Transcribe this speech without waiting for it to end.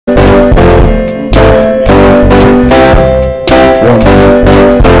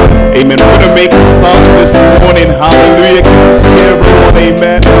around this morning. Hallelujah. Good to see everyone.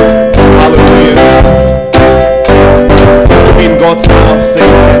 Amen. Hallelujah. Good to be in God's house.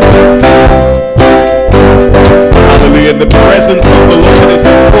 Amen. Hallelujah. In the presence of the Lord is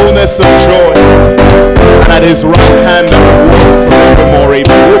the fullness of joy, and at his right hand are rewards forevermore.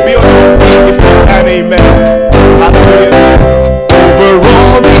 Amen. We'll be on our feet if we can. Amen. Hallelujah. Over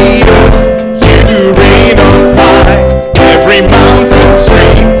all the earth you reign on high. Every mountain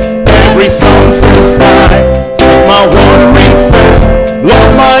stream, every sunset sky. My one request,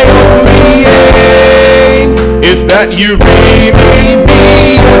 Lord, my only aim is that you reign in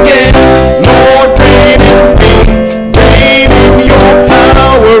me again. Lord, reign in me, reign in your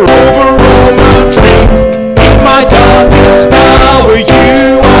power over all my dreams. In my darkest hour,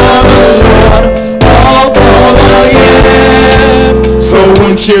 you are the Lord of all I am. So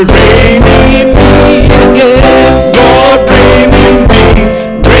won't you reign in me again? Lord, reign in me,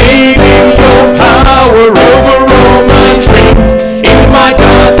 reign in your power over all my dreams. In my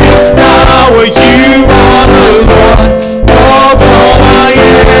darkest hour, you are the Lord of all I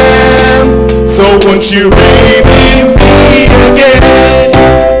am. So won't you reign in me again?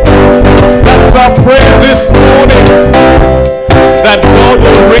 That's our prayer this morning, that God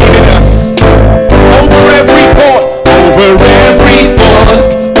will reign in us over every thought, over every thought,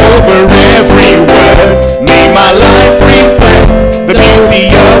 over every word. May my life reflect the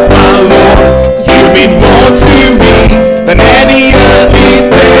beauty of my Lord. You mean more to me than any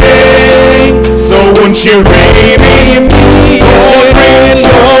earthly thing. So won't you reign in me?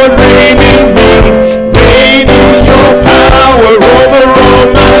 Lord, reign in me. Reign in your power over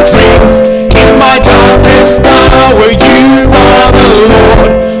all my dreams. In my darkest hour, you are the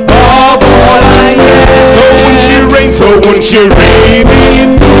Lord of all I am. So won't you reign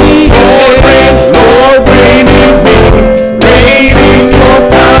in me? Lord, reign in me. Reign in your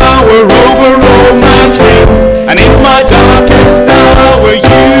power over all my dreams. And in my darkest hour,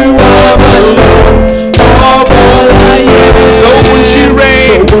 you are the Lord of all I am. So won't you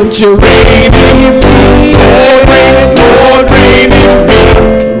reign in me? Lord, reign in me.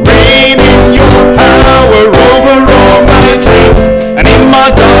 Reign in your power over all my dreams. And in my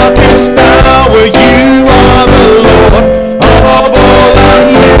darkest hour, you are the Lord of all I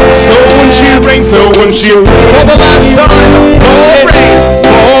am. So won't you for the last time,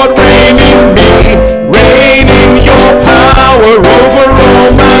 Lord, reign in me. Reign in your power over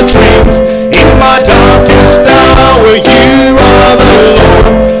all my dreams. In my darkest hour, you are the Lord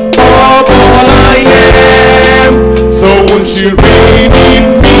of all I am. So won't you reign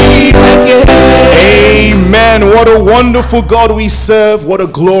in me again? Amen. What a wonderful God we serve. What a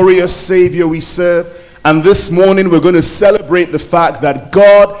glorious Savior we serve. And this morning we're going to celebrate the fact that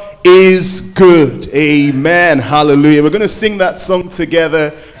God is good. Amen. Hallelujah. We're going to sing that song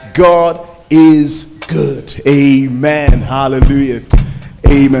together. God is good. Amen. Hallelujah.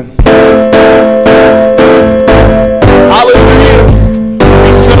 Amen. Hallelujah.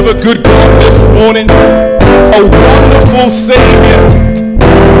 We serve a good God this morning. A wonderful Savior.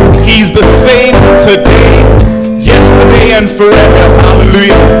 He's the same today, yesterday, and forever.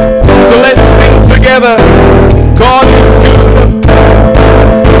 Hallelujah. So let's sing together. God is good.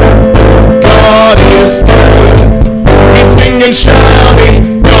 God is good. We sing and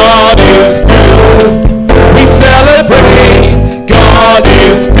shouting. God is good. We celebrate. God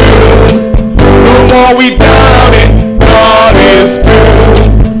is good. No more we doubt it. God is good.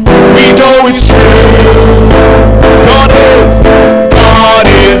 We know it's true. God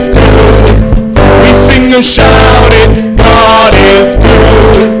is good. We sing and shout it. God is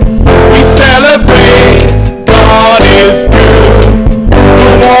good. We celebrate. God is good.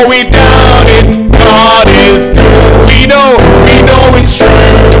 No more we doubt it. God is good. We know it's true.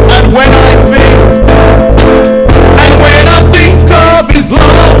 And when I think of his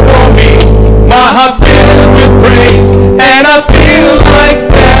love for me, my heart fills with praise, and I feel like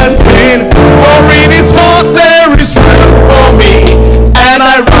dancing. For in his heart there is room for me, and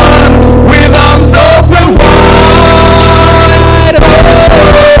I run with arms open wide.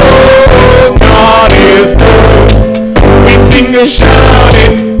 Oh, God is good. We sing and shout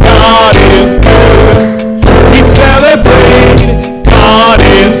it. God is good. We celebrate. God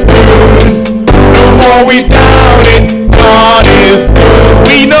is good. No more we doubt it. God is good.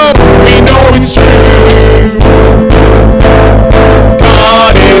 We know it's true.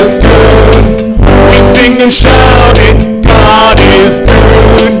 God is good. We sing and shout it. God is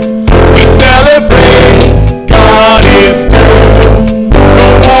good. We celebrate. God is good.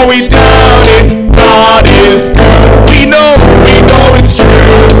 No more we doubt it. God is good. We know it's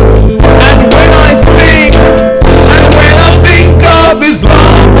true. And when I think of his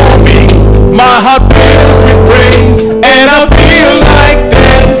love for me, my heart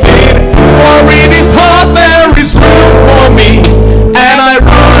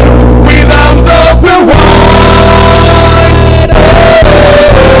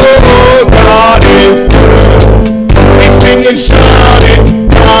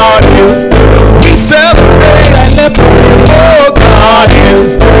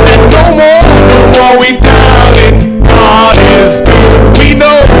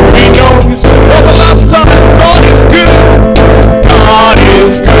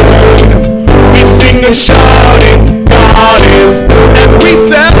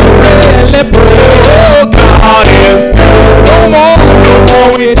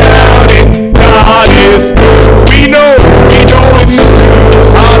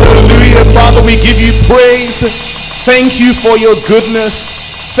for your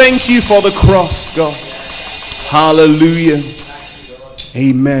goodness. Thank you for the cross, God. Hallelujah.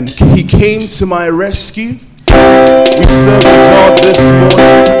 Amen. He came to my rescue. We serve a God this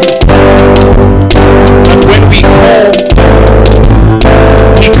morning. And when we call,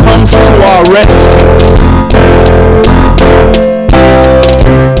 He comes to our rescue.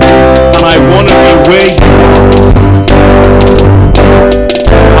 And I want to be where you are.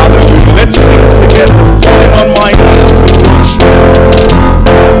 Hallelujah. Let's sing together. Falling on my knees and worship.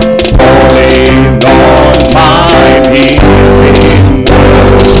 Falling on my knees in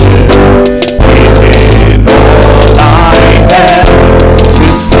worship. Giving all I have to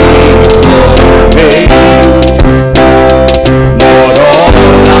see your face.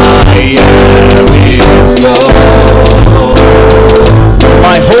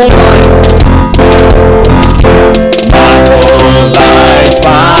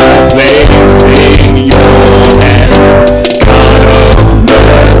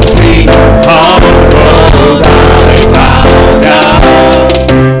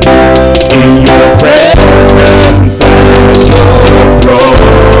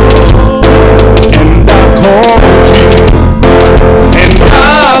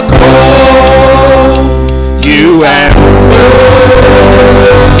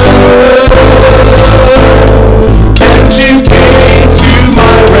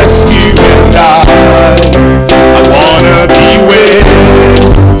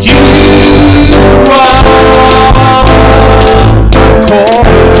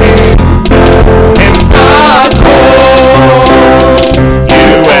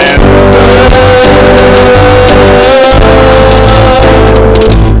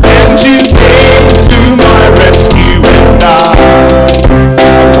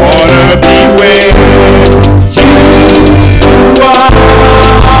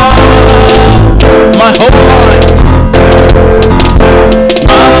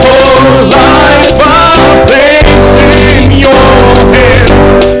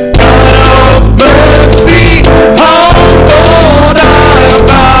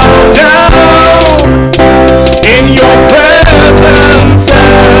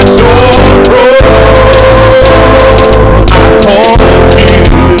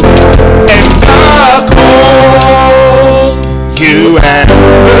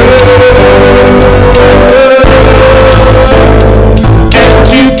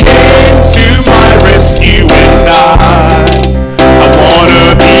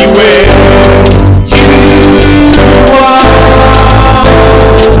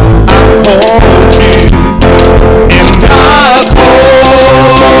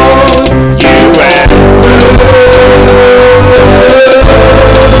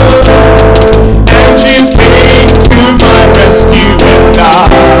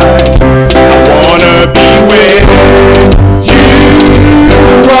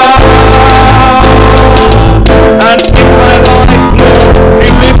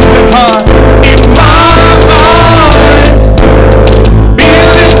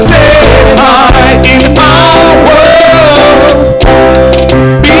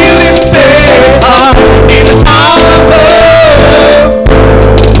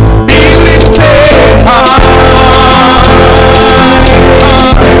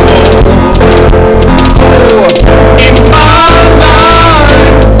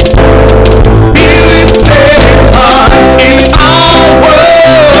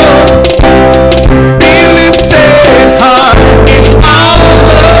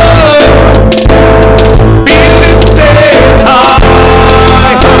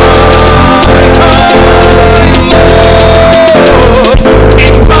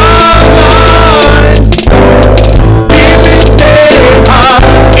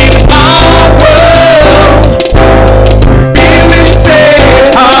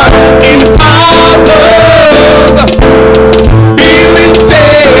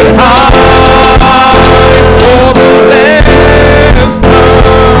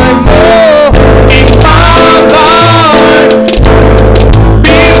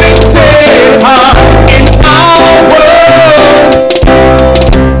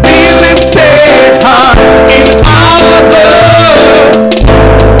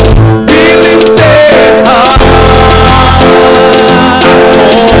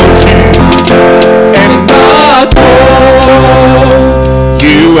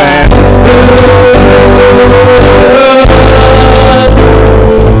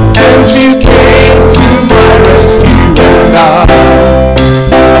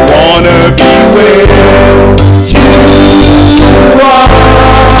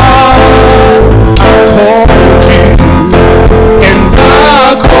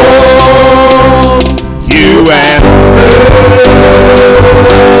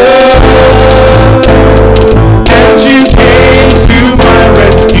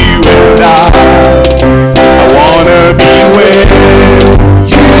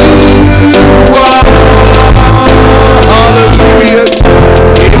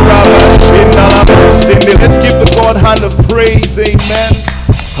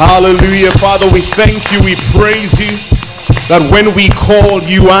 Hallelujah. Father, we thank you, we praise you, that when we call,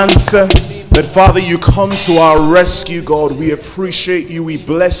 you answer. That, Father, you come to our rescue, God. We appreciate you. We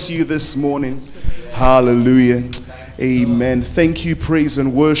bless you this morning. Hallelujah. Amen. Thank you, praise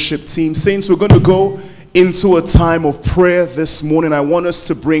and worship team. Saints, we're going to go into a time of prayer this morning. I want us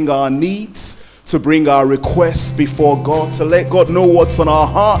to bring our needs, to bring our requests before God, to let God know what's on our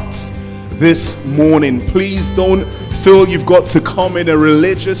hearts this morning. Please don't feel you've got to come in a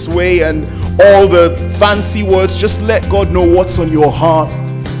religious way and all the fancy words. Just let God know what's on your heart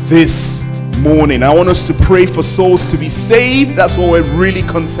this morning. I want us to pray for souls to be saved. That's what we're really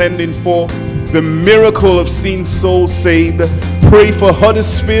contending for. The miracle of seeing souls saved. Pray for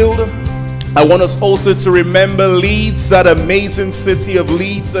Huddersfield. I want us also to remember Leeds, that amazing city of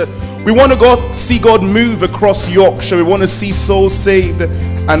Leeds. We want to see God move across Yorkshire. We want to see souls saved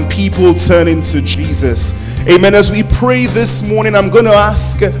and people turn into Jesus. Amen. As we pray this morning, I'm going to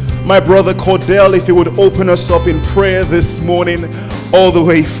ask my brother Cordell if he would open us up in prayer this morning, all the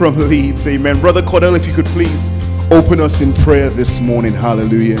way from Leeds. Amen. Brother Cordell, if you could please open us in prayer this morning.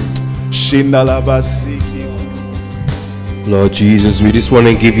 Hallelujah. Lord Jesus, we just want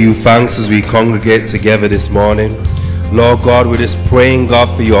to give you thanks as we congregate together this morning. Lord God, we're just praying,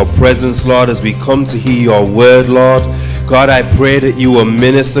 God, for your presence, Lord, as we come to hear your word, Lord. God, I pray that you will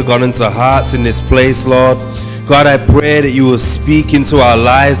minister, God, into hearts in this place, Lord. God, I pray that you will speak into our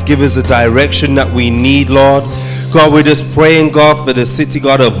lives, give us the direction that we need, Lord. God, we're just praying, God, for the city,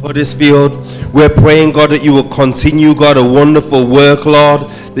 God, of Huddersfield. We're praying, God, that you will continue, God, a wonderful work, Lord,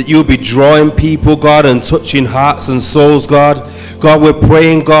 that you'll be drawing people, God, and touching hearts and souls, God. God, we're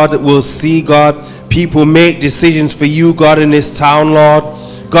praying, God, that we'll see, God, people make decisions for you, God, in this town, Lord.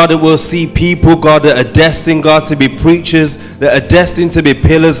 God, that we'll see people, God, that are destined, God, to be preachers, that are destined to be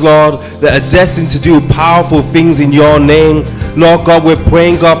pillars, Lord, that are destined to do powerful things in your name. Lord God, we're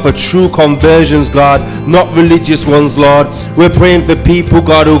praying, God, for true conversions, God, not religious ones, Lord. We're praying for people,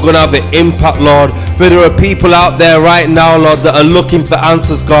 God, who are going to have an impact, Lord. For there are people out there right now, Lord, that are looking for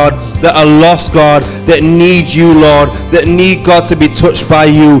answers, God, that are lost, God, that need you, Lord, that need, God, to be touched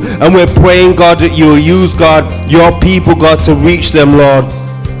by you. And we're praying, God, that you'll use, God, your people, God, to reach them, Lord.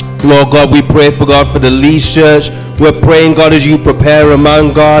 Lord God, we pray for, God, for the Leeds Church. We're praying, God, as you prepare a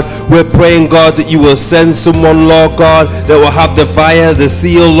man, God. We're praying, God, that you will send someone, Lord God, that will have the fire, the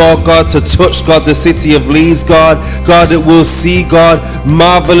zeal, Lord God, to touch, God, the city of Leeds, God. God, that will see, God,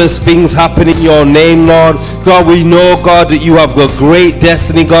 marvelous things happen in your name, Lord. God, we know, God, that you have a great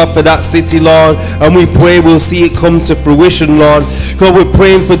destiny, God, for that city, Lord. And we pray we'll see it come to fruition, Lord. God, we're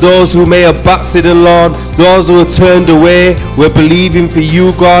praying for those who may have backslidden, Lord. Those who have turned away. We're believing for you,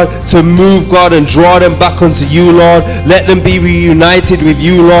 God, to move, God, and draw them back unto you, Lord. Let them be reunited with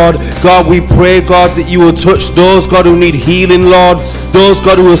you, Lord. God, we pray, God, that you will touch those, God, who need healing, Lord. Those,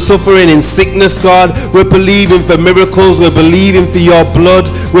 God, who are suffering in sickness, God. We're believing for miracles. We're believing for your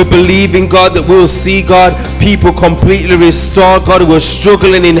blood. We're believing, God, that we'll see, God, people completely restored, God, who are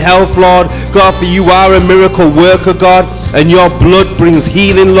struggling in health, Lord. God, for you are a miracle worker, God, and your blood brings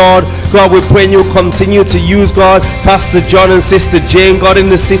healing, Lord. God, we're praying you'll continue to use, God, Pastor John and Sister Jane, God, in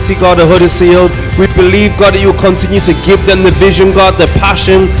the city, God, of Huddersfield. We believe, God, that you'll continue to give them the vision, God, the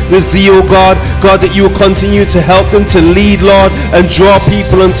passion, the zeal, God. God, that you will continue to help them to lead, Lord, and draw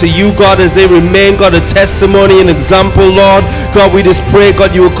people unto you, God, as they remain, God, a testimony and example, Lord. God, we just pray,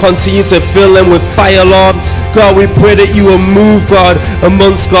 God, you will continue to fill them with fire, Lord. God, we pray that you will move, God,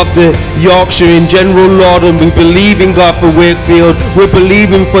 amongst, God, the Yorkshire in general, Lord, and we believe in, God, for Wakefield. We're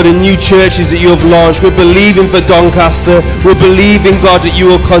believing for the new churches that you have launched. We're believing for Doncaster. We're believing, God, that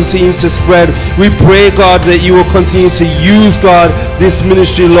you will continue to spread. We pray, God, that you will continue to use, God, this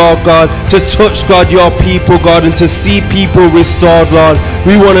ministry, Lord God, to touch, God, your people, God, and to see people restored, Lord.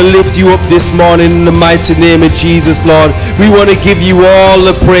 We want to lift you up this morning in the mighty name of Jesus, Lord. We want to give you all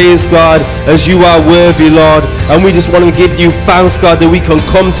the praise, God, as you are worthy, Lord. And we just want to give you thanks, God, that we can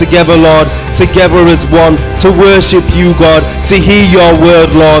come together, Lord, together as one, to worship you, God, to hear your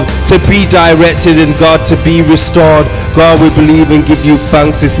word, Lord, to be directed and, God, to be restored. God, we believe and give you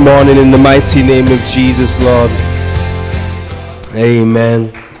thanks this morning in the mighty name of Jesus, Lord.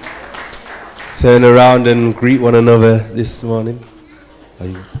 Amen. Turn around and greet one another this morning.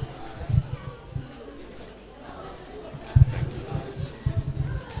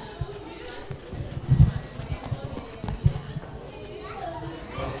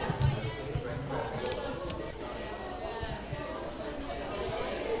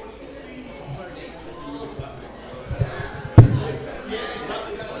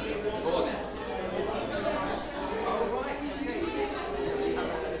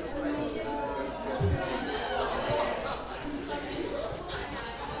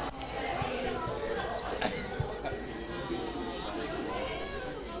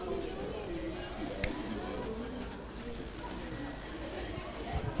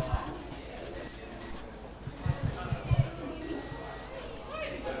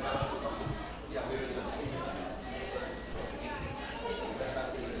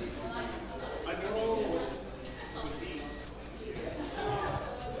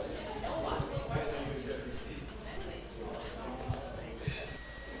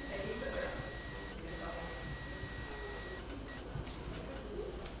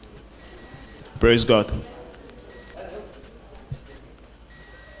 Praise God.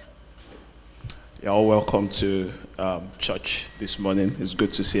 You're all welcome to church this morning. It's good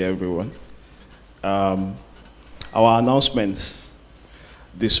to see everyone. Our announcements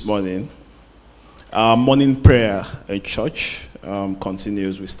this morning. Our morning prayer in church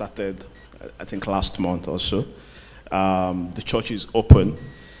continues. We started, I think, last month or so. The church is open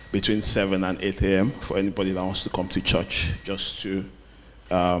between 7 and 8 a.m. for anybody that wants to come to church just to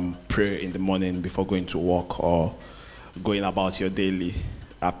pray in the morning before going to work or going about your daily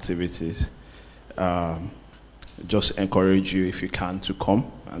activities. Just encourage you, if you can, to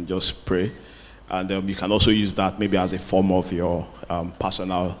come and just pray. And you can also use that maybe as a form of your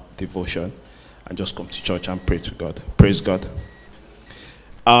personal devotion and just come to church and pray to God. Praise God.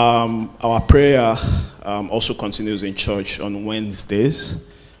 Our prayer also continues in church on Wednesdays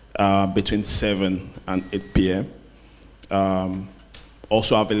between 7 and 8 p.m.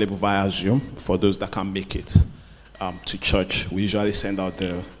 Also available via Zoom for those that can't make it to church. We usually send out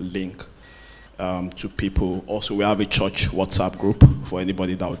the link to people. Also, we have a church WhatsApp group for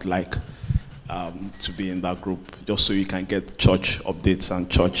anybody that would like to be in that group, just so you can get church updates and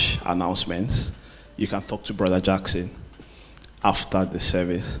church announcements. You can talk to Brother Jackson after the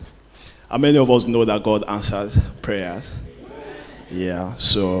service. How many of us know that God answers prayers? Yeah,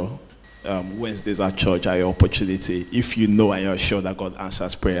 so Wednesdays at church are your opportunity. If you know and you're sure that God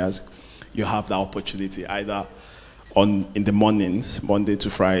answers prayers, you have that opportunity either in the mornings, Monday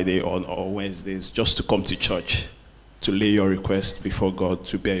to Friday, or Wednesdays, just to come to church, to lay your request before God,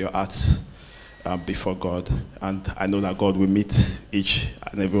 to bear your hearts before God. And I know that God will meet each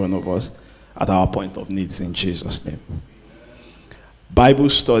and every one of us at our point of needs in Jesus' name. Bible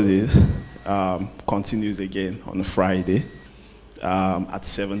studies continues again on a Friday at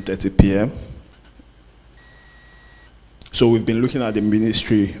 7:30 p.m. So we've been looking at the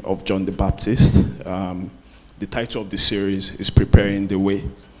ministry of John the Baptist. The title of the series is Preparing the Way.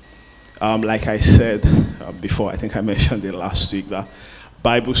 Like I said before, I think I mentioned it last week, that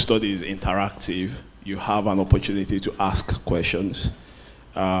Bible study is interactive. You have an opportunity to ask questions.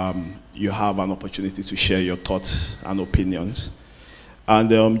 You have an opportunity to share your thoughts and opinions.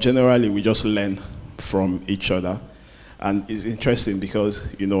 And generally, we just learn from each other. And it's interesting because,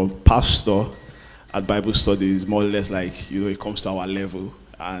 pastor at Bible study is more or less like, it comes to our level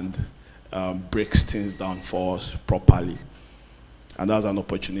and breaks things down for us properly. And that's an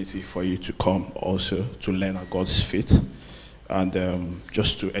opportunity for you to come also to learn at God's feet and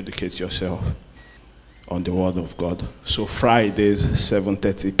just to educate yourself on the Word of God. So Fridays,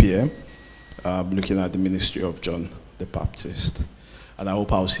 7:30 p.m., looking at the ministry of John the Baptist. And I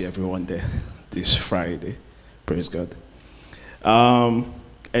hope I'll see everyone there this Friday. Praise God.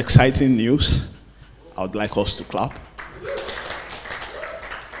 Exciting news. I would like us to clap.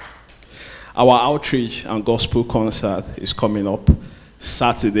 Our outreach and gospel concert is coming up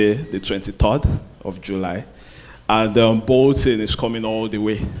Saturday, the 23rd of July. And Bolton is coming all the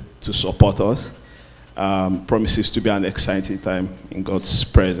way to support us. Promises to be an exciting time in God's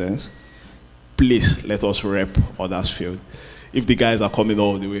presence. Please let us rep Huddersfield. If the guys are coming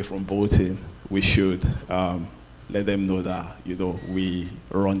all the way from Bolton, we should let them know that, we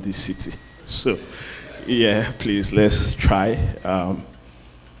run this city. So, yeah, please, let's try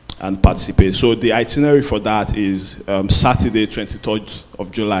and participate. So the itinerary for that is Saturday, 23rd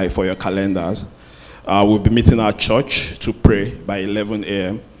of July for your calendars. We'll be meeting at church to pray by 11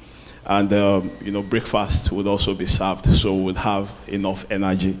 a.m. And, breakfast would also be served, so we'll have enough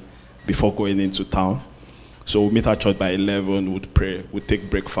energy before going into town. So we'll meet at church by 11, we'll pray, we'll take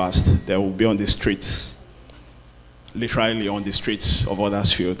breakfast. Then we'll be on the streets, literally on the streets of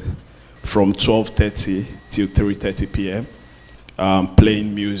Huddersfield from 12:30 till 3:30 p.m.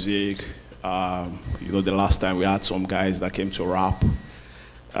 Playing music. The last time we had some guys that came to rap.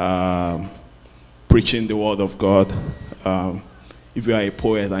 Preaching the Word of God. If you are a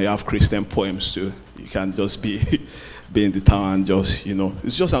poet and you have Christian poems too, you can just be in the town and just,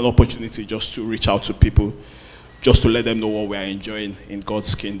 it's just an opportunity just to reach out to people, just to let them know what we are enjoying in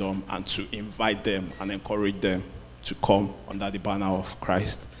God's kingdom and to invite them and encourage them to come under the banner of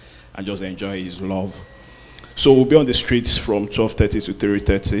Christ and just enjoy His love. So we'll be on the streets from 12:30 to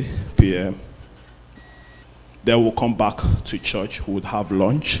 3:30 p.m. Then we'll come back to church. We would have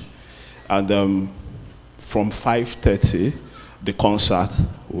lunch. And from 5:30, the concert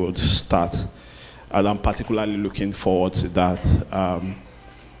would start. And I'm particularly looking forward to that.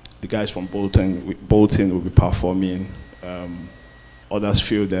 The guys from Bolton will be performing.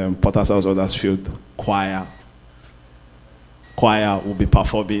 Huddersfield, Potter's House Huddersfield choir will be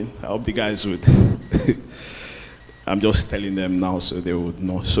performing. I hope the guys would. I'm just telling them now so they would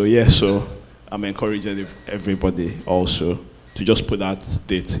know. So yeah, I'm encouraging everybody also to just put that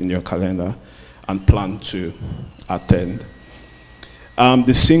date in your calendar and plan to attend.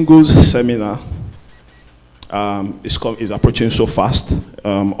 The singles seminar is approaching so fast,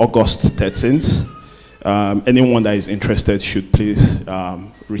 August 13th. Anyone that is interested should please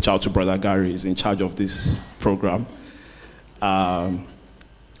reach out to Brother Gary. He's in charge of this program.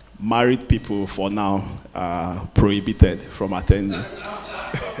 Married people for now are prohibited from attending.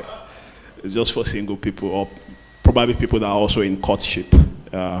 It's just for single people or probably people that are also in courtship.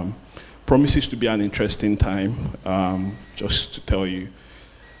 Promises to be an interesting time, just to tell you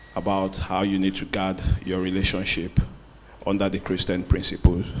about how you need to guard your relationship under the Christian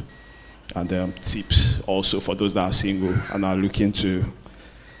principles. And tips also for those that are single and are looking to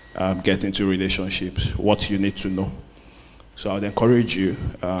get into relationships, what you need to know. So I would encourage you,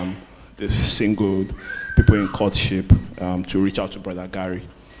 the single people in courtship, to reach out to Brother Gary.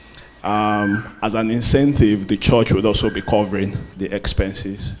 As an incentive, the church would also be covering the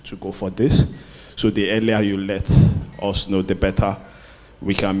expenses to go for this. So the earlier you let us know, the better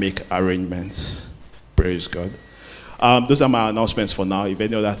we can make arrangements. Praise God. Those are my announcements for now. If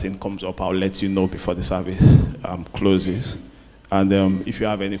any other thing comes up, I'll let you know before the service closes. And if you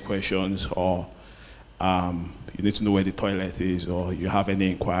have any questions or you need to know where the toilet is or you have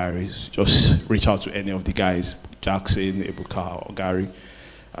any inquiries, just reach out to any of the guys, Jackson, Ebuka, or Gary,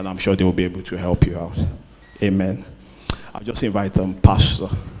 and I'm sure they will be able to help you out. Amen. I'll just invite Pastor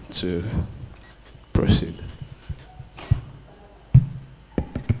to proceed.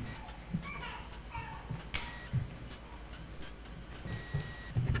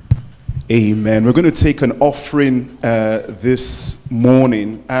 Amen. We're going to take an offering this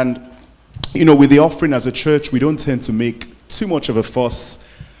morning. And, you know, with the offering as a church, we don't tend to make too much of a fuss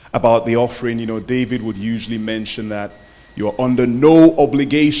about the offering. You know, David would usually mention that you're under no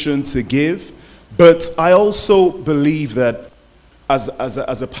obligation to give. But I also believe that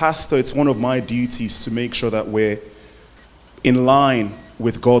as a pastor, it's one of my duties to make sure that we're in line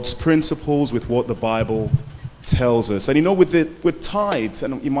with God's principles, with what the Bible tells us. And you know, with tithes,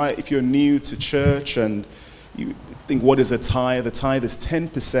 and you might, if you're new to church and you think, what is a tithe? The tithe is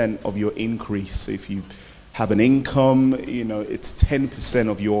 10% of your increase. If you have an income, you know, it's 10%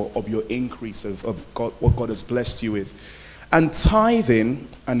 of your increase of God, what God has blessed you with. And tithing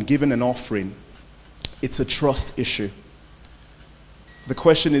and giving an offering, it's a trust issue. The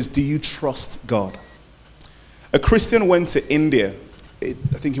question is, do you trust God? A Christian went to India. I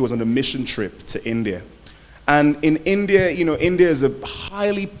think he was on a mission trip to India. And in India, you know, India is a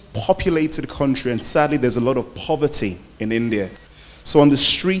highly populated country, and sadly there's a lot of poverty in India. So on the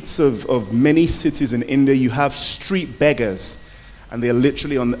streets of many cities in India, you have street beggars, and they're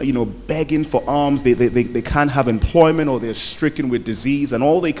literally begging for alms. They can't have employment, or they're stricken with disease, and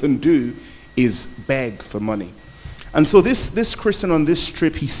all they can do is beg for money. And so this Christian on this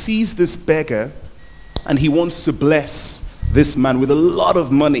trip, he sees this beggar, and he wants to bless this man with a lot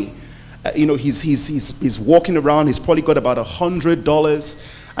of money. You know, he's walking around. He's probably got about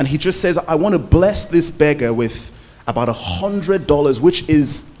 $100, and he just says, I want to bless this beggar with about $100, which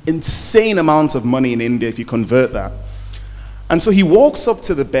is insane amounts of money in India if you convert that. And so he walks up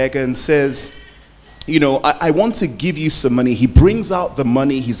to the beggar and says, you know, I want to give you some money. He brings out the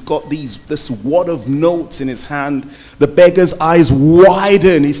money. He's got this wad of notes in his hand. The beggar's eyes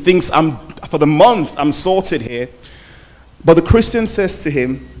widen. He thinks, for the month, I'm sorted here. But the Christian says to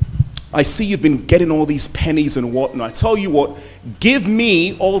him, I see you've been getting all these pennies and whatnot. I tell you what, give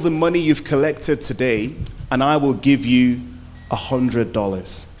me all the money you've collected today, and I will give you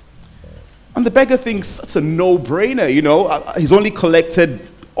 $100. And the beggar thinks that's a no-brainer, you know. He's only collected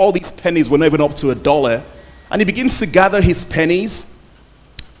all these pennies, were not even up to $1. And he begins to gather his pennies,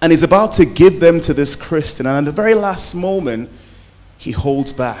 and he's about to give them to this Christian. And at the very last moment, he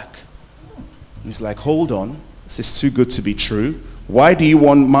holds back. He's like, hold on, this is too good to be true. Why do you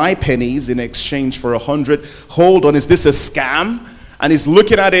want my pennies in exchange for 100? Hold on, is this a scam? And he's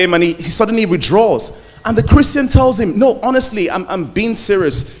looking at him, and he suddenly withdraws. And the Christian tells him, no, honestly, I'm being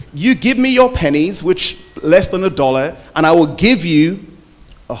serious. You give me your pennies, which less than $1, and I will give you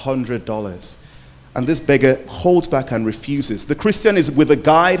 $100. And this beggar holds back and refuses. The Christian is with a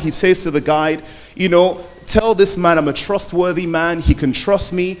guide. He says to the guide, you know, tell this man I'm a trustworthy man. He can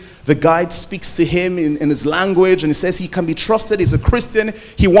trust me. The guide speaks to him in his language, and he says he can be trusted. He's a Christian.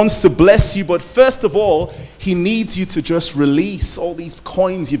 He wants to bless you. But first of all, he needs you to just release all these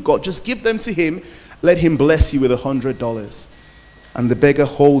coins you've got. Just give them to him. Let him bless you with $100. And the beggar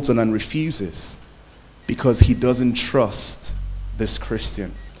holds on and refuses because he doesn't trust this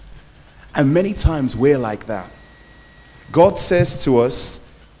Christian. And many times we're like that. God says to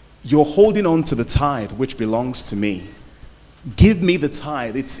us, you're holding on to the tithe, which belongs to me. Give me the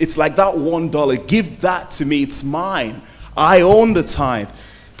tithe. It's like that $1. Give that to me. It's mine. I own the tithe.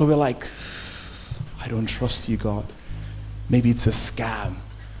 But we're like, I don't trust you, God. Maybe it's a scam.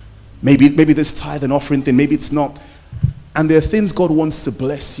 Maybe this tithe and offering thing, maybe it's not. And there are things God wants to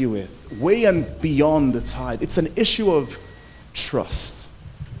bless you with, way and beyond the tithe. It's an issue of trust.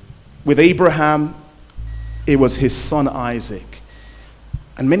 With Abraham, it was his son Isaac.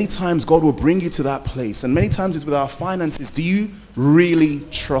 And many times God will bring you to that place. And many times it's with our finances. Do you really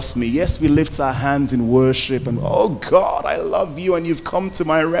trust me? Yes, we lift our hands in worship and, oh God, I love you and you've come to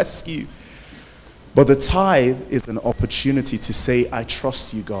my rescue. But the tithe is an opportunity to say, I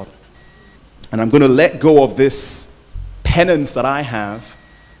trust you, God. And I'm going to let go of this penance that I have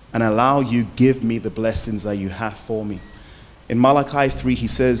and allow you give me the blessings that you have for me. In Malachi 3, he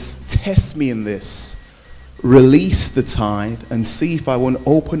says, test me in this. Release the tithe and see if I won't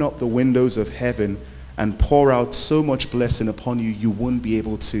open up the windows of heaven and pour out so much blessing upon you, you won't be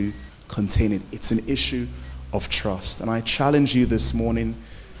able to contain it. It's an issue of trust. And I challenge you this morning,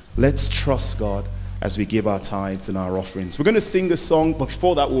 let's trust God as we give our tithes and our offerings. We're going to sing a song, but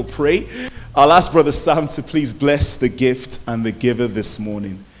before that we'll pray. I'll ask Brother Sam to please bless the gift and the giver this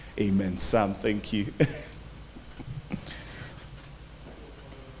morning. Amen. Sam, thank you.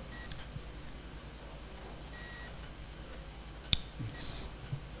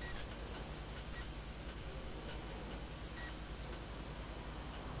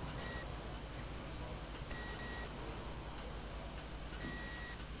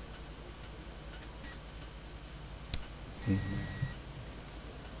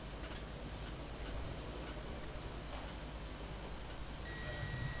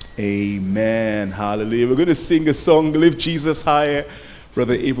 Amen. Hallelujah. We're going to sing a song, Lift Jesus Higher.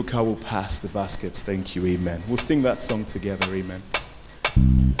 Brother Ebuka will pass the baskets. Thank you. Amen. We'll sing that song together. Amen.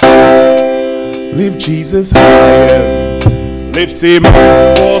 Lift Jesus higher. Lift him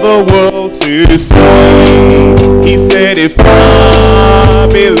up for the world to see. He said, if I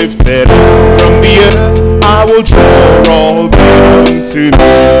be lifted from the earth, I will draw all men unto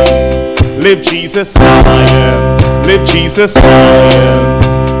me. Lift Jesus higher. Lift Jesus higher.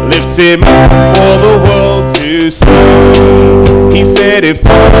 Lift him up for the world to see. He said, if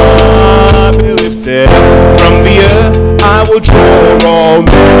I be lifted from the earth, I will draw all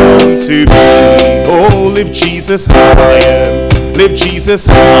men unto me. Oh, lift Jesus higher. Lift Jesus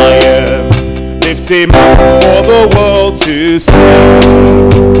higher. Lift him up for the world to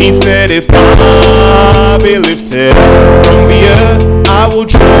see. He said, if I be lifted from the earth, I will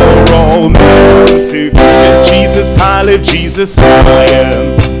draw all men unto me. Lift Jesus high, lift Jesus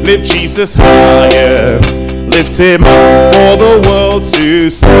higher. Lift Jesus higher. Lift him up for the world to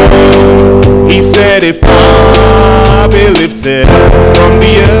see. He said, if I be lifted from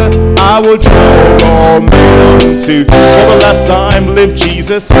the earth, I will draw all men unto me. For the last time, lift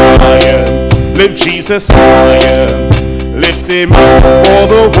Jesus higher. Lift Jesus higher. Lift him up for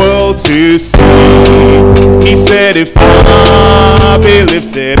the world to see. He said, if I be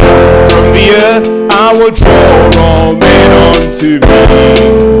lifted from the earth, I will draw all men unto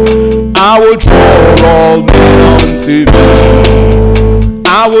me. I will draw all men unto me.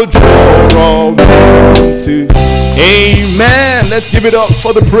 I will draw all men unto me. Amen. Let's give it up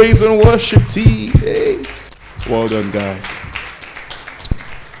for the praise and worship team. Hey. Well done, guys.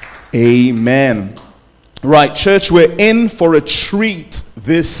 Amen. Right, church, we're in for a treat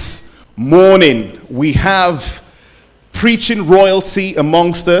this morning. We have preaching royalty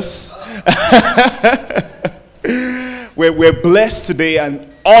amongst us. We're blessed today and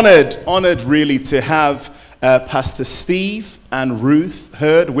honored really to have Pastor Steve and Ruth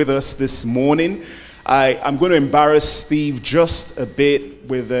Hurd with us this morning. I'm going to embarrass Steve just a bit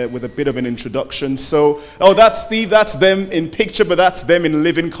with a bit of an introduction. So, that's Steve, that's them in picture, but that's them in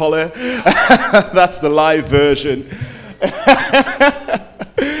living color. That's the live version.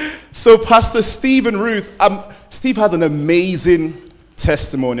 So Pastor Steve and Ruth, Steve has an amazing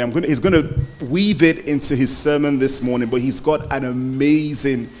testimony. He's going to weave it into his sermon this morning, but he's got an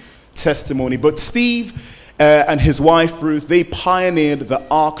amazing testimony. But Steve and his wife Ruth, they pioneered the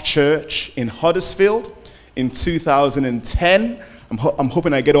Ark Church in Huddersfield in 2010. I'm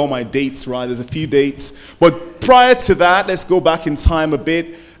hoping I get all my dates right. There's a few dates. But prior to that, let's go back in time a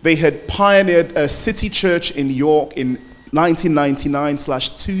bit. They had pioneered a city church in York in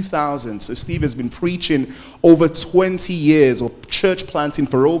 1999/2000. So Steve has been preaching over 20 years, or church planting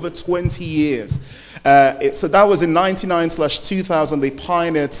for over 20 years. So that was in 1999/2000. They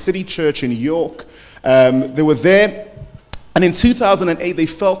pioneered City Church in York. They were there. And in 2008, they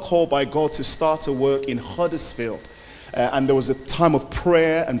felt called by God to start a work in Huddersfield. And there was a time of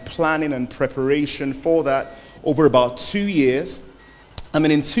prayer and planning and preparation for that over about 2 years. And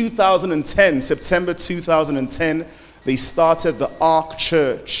then in 2010, September 2010, they started the Ark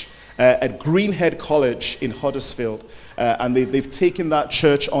Church at Greenhead College in Huddersfield. And they've taken that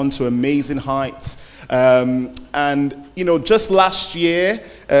church on to amazing heights. And, you know, just last year,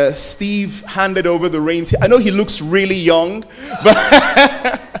 Steve handed over the reins. I know he looks really young,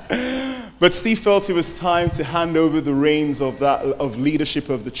 but Steve felt it was time to hand over the reins of leadership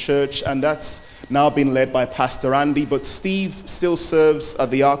of the church, and that's now been led by Pastor Andy. But Steve still serves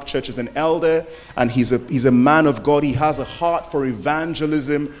at the Ark Church as an elder, and he's a man of God. He has a heart for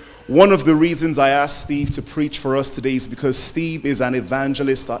evangelism. One of the reasons I asked Steve to preach for us today is because Steve is an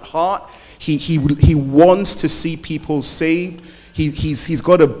evangelist at heart. He wants to see people saved. He's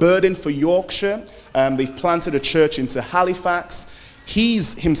got a burden for Yorkshire. They've planted a church into Halifax.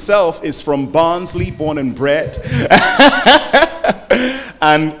 Himself is from Barnsley, born and bred.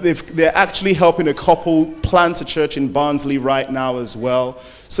 And they're actually helping a couple plant a church in Barnsley right now as well.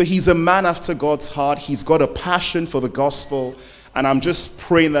 So he's a man after God's heart. He's got a passion for the gospel. And I'm just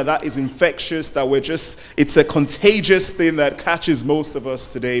praying that is infectious, that it's a contagious thing that catches most of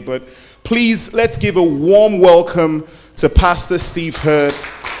us today. But please, let's give a warm welcome to Pastor Steve Hurd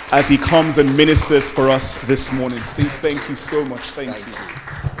as he comes and ministers for us this morning. Steve, thank you so much. Thank you.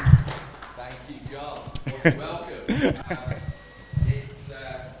 Thank you, John. Welcome. It's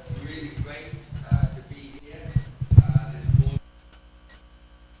really great to be here this morning.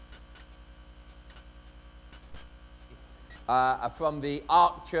 From the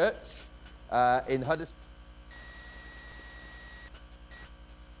Ark Church in Huddersfield.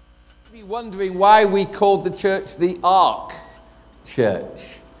 Be wondering why we called the church the Ark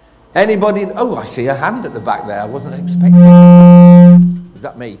Church. Anybody? Oh, I see a hand at the back there. I wasn't expecting. Is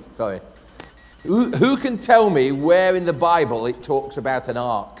that me? Sorry. Who can tell me where in the Bible it talks about an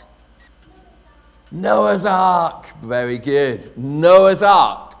ark? Noah's Ark. Very good. Noah's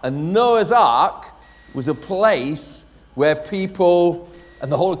Ark. And Noah's Ark was a place where people and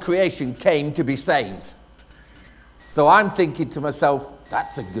the whole of creation came to be saved. So I'm thinking to myself,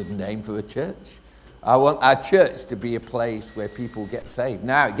 that's a good name for a church. I want our church to be a place where people get saved.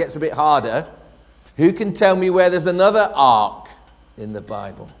 Now, it gets a bit harder. Who can tell me where there's another ark in the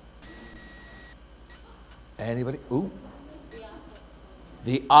Bible? Anybody? Ooh.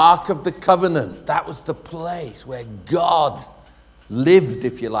 The Ark of the Covenant. That was the place where God lived,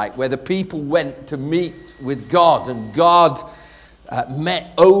 if you like, where the people went to meet with God, and God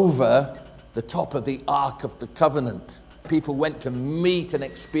met over the top of the Ark of the Covenant. People went to meet and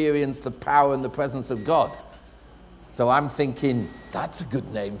experience the power and the presence of God. So I'm thinking, that's a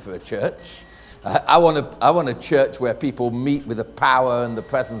good name for a church. I want a church where people meet with the power and the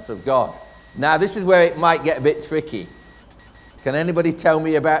presence of God. Now, this is where it might get a bit tricky. Can anybody tell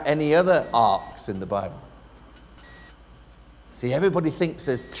me about any other arks in the Bible? See, everybody thinks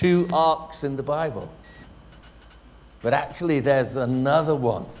there's 2 arks in the Bible. But actually, there's another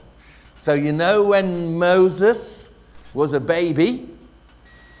one. So you know when Moses was a baby,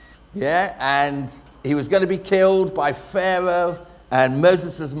 yeah, and he was going to be killed by Pharaoh, and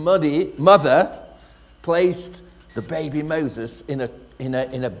Moses' mother placed the baby Moses in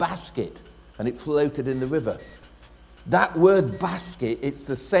a basket, and it floated in the river. That word basket, it's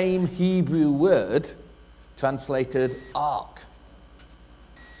the same Hebrew word translated ark.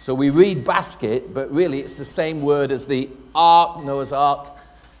 So we read basket, but really it's the same word as the ark, Noah's Ark.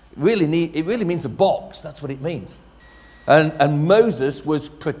 It really means a box. That's what it means. And Moses was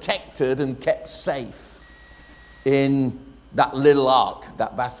protected and kept safe in that little ark,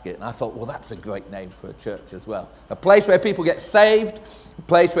 that basket. And I thought, well, that's a great name for a church as well. A place where people get saved, a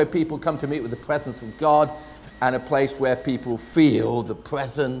place where people come to meet with the presence of God, and a place where people feel the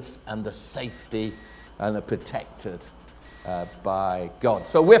presence and the safety and are protected by God.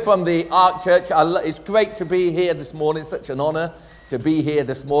 So we're from the Ark Church. It's great to be here this morning. Such an honor to be here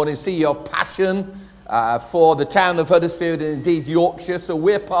this morning. See your passion for the town of Huddersfield and indeed Yorkshire. So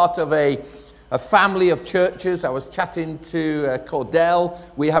we're part of a family of churches. I was chatting to Cordell.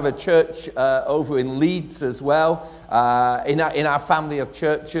 We have a church over in Leeds as well. In our family of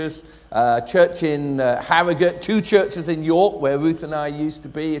churches. Church in Harrogate, 2 churches in York where Ruth and I used to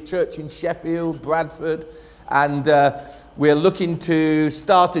be, a church in Sheffield, Bradford, and we're looking to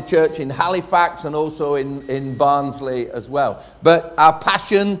start a church in Halifax and also in Barnsley as well. But our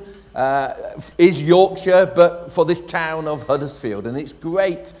passion is Yorkshire, but for this town of Huddersfield. And it's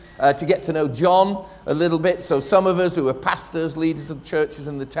great to get to know John a little bit. So some of us who are pastors, leaders of churches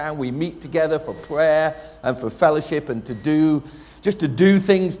in the town, we meet together for prayer and for fellowship and to do just to do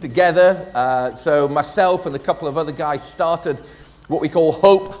things together. So myself and a couple of other guys started what we call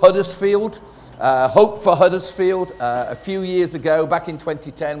Hope Huddersfield. Hope for Huddersfield a few years ago, back in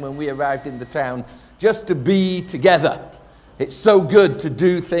 2010 when we arrived in the town, just to be together. It's so good to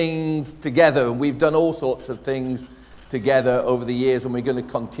do things together, and we've done all sorts of things together over the years, and we're going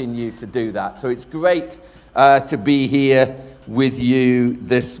to continue to do that. So it's great to be here with you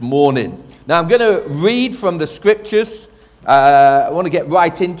this morning. Now I'm going to read from the scriptures. I want to get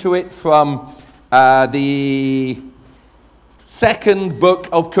right into it from the second book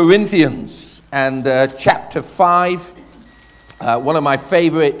of Corinthians. And chapter 5, one of my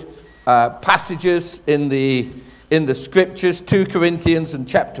favorite passages in the scriptures, 2 Corinthians and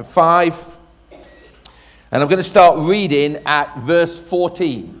chapter 5. And I'm going to start reading at verse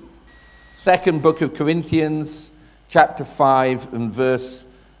 14. Second book of Corinthians, chapter 5 and verse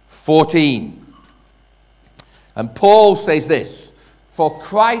 14. And Paul says this: "For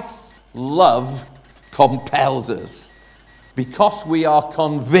Christ's love compels us, because we are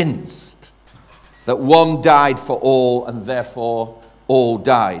convinced that one died for all, and therefore all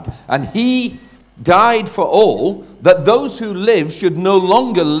died. And he died for all, that those who live should no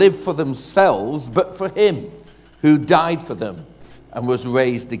longer live for themselves, but for him who died for them and was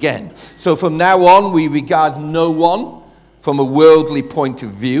raised again. So from now on, we regard no one from a worldly point of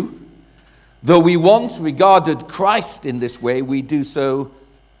view. Though we once regarded Christ in this way, we do so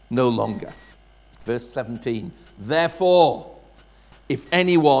no longer." Verse 17, "Therefore, if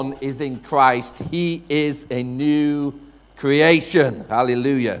anyone is in Christ, he is a new creation."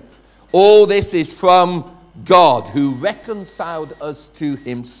 Hallelujah. "All this is from God, who reconciled us to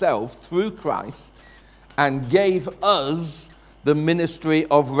himself through Christ and gave us the ministry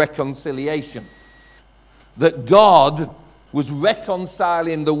of reconciliation. That God was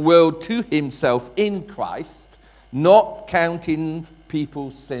reconciling the world to himself in Christ, not counting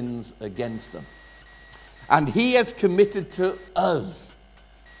people's sins against them. And he has committed to us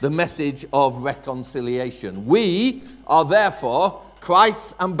the message of reconciliation. We are therefore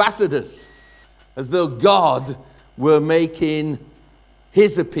Christ's ambassadors, as though God were making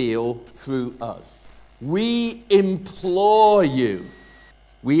his appeal through us. We implore you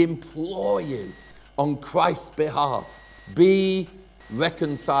on Christ's behalf, be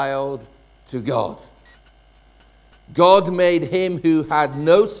reconciled to God. God made him who had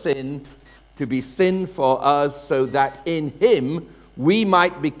no sin to be sin for us, so that in him we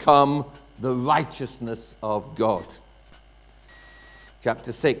might become the righteousness of God."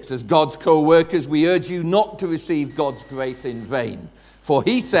 Chapter 6, "As God's co-workers, we urge you not to receive God's grace in vain. For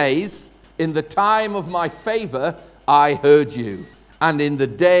he says, 'In the time of my favor I heard you, and in the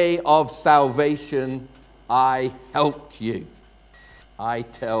day of salvation I helped you.' I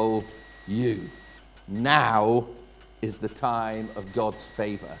tell you, now is the time of God's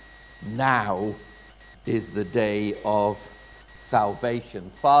favor. Now is the day of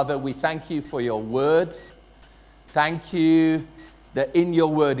salvation." Father, we thank you for your word. Thank you that in your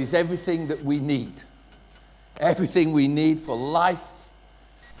word is everything that we need. Everything we need for life,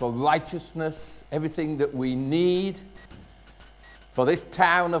 for righteousness, everything that we need for this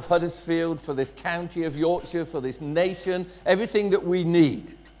town of Huddersfield, for this county of Yorkshire, for this nation, everything that we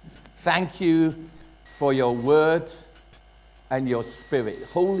need. Thank you for your word and your Spirit.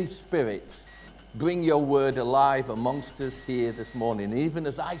 Holy Spirit, bring your word alive amongst us here this morning. Even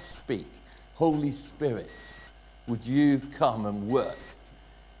as I speak, Holy Spirit, would you come and work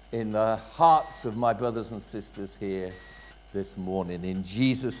in the hearts of my brothers and sisters here this morning. In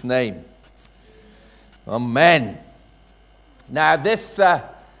Jesus' name. Amen. Now this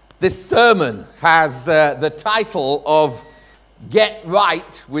sermon has the title of Get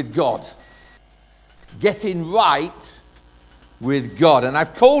Right with God. Getting right with God. And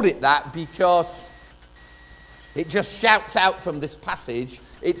I've called it that because it just shouts out from this passage.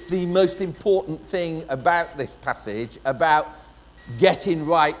 It's the most important thing about this passage, about getting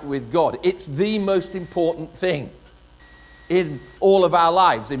right with God. It's the most important thing in all of our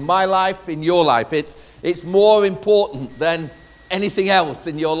lives, in my life, in your life. It's more important than anything else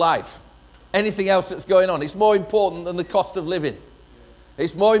in your life, anything else that's going on. It's more important than the cost of living.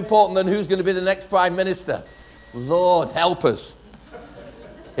 It's more important than who's going to be the next prime minister. Lord, help us.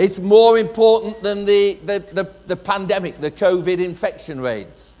 It's more important than the pandemic, the COVID infection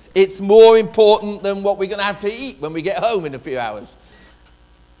rates. It's more important than what we're going to have to eat when we get home in a few hours.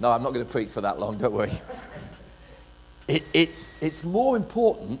 No, I'm not going to preach for that long, don't worry. It's more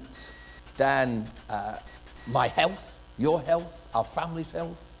important than my health, your health, our family's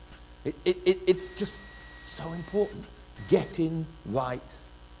health. It's just so important. Getting right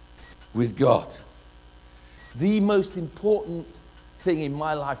with God. The most important thing in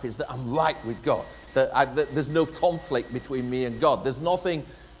my life is that I'm right with God, that there's no conflict between me and God. There's nothing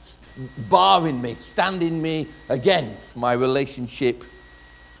barring me, standing me against my relationship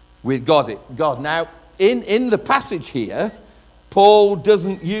with God. Now, in the passage here, Paul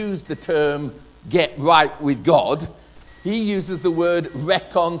doesn't use the term get right with God. He uses the word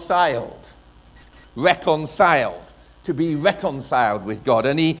reconciled. Reconciled. To be reconciled with God.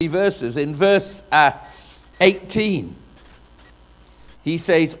 And he verses in verse 18. He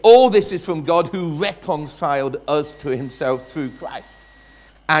says, all this is from God who reconciled us to himself through Christ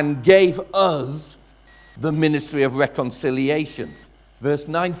and gave us the ministry of reconciliation. Verse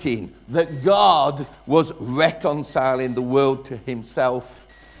 19, that God was reconciling the world to himself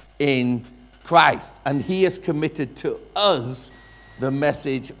in Christ. And he has committed to us the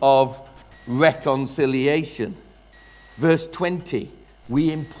message of reconciliation. Verse 20,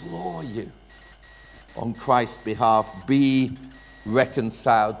 we implore you on Christ's behalf, be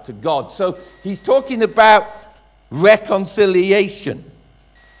reconciled to God. So he's talking about reconciliation.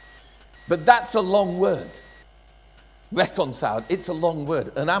 But that's a long word. Reconciled, it's a long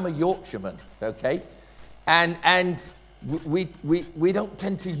word. And I'm a Yorkshireman, okay? And we don't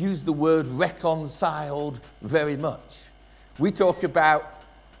tend to use the word reconciled very much. We talk about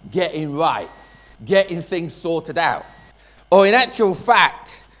getting right, getting things sorted out. Or in actual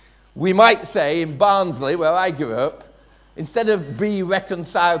fact, we might say in Barnsley, where I grew up, instead of be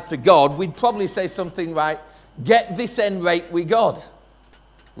reconciled to God, we'd probably say something like, get this end rate with God,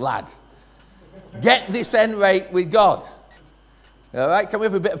 lad. Get this end rate with God. All right, can we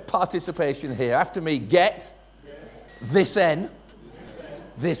have a bit of participation here? After me, get this end,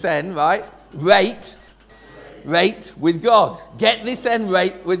 right? Rate with God. Get this end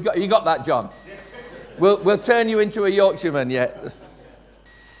rate with God. You got that, John? We'll turn you into a Yorkshireman yet.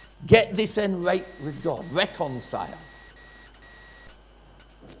 Get this end rate with God. Reconciled.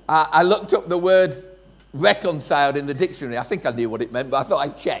 I looked up the word reconciled in the dictionary. I think I knew what it meant, but I thought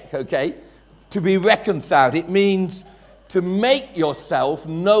I'd check, okay? To be reconciled, it means to make yourself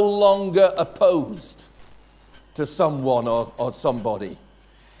no longer opposed to someone or somebody.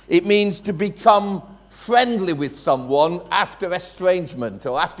 It means to become friendly with someone after estrangement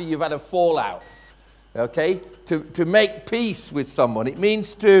or after you've had a fallout. Okay? To make peace with someone. It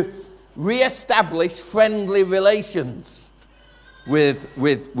means to re-establish friendly relations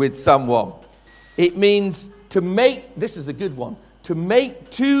with someone. It means to make, this is a good one, to make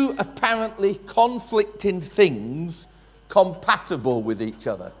two apparently conflicting things compatible with each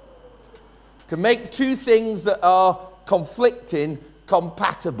other. To make two things that are conflicting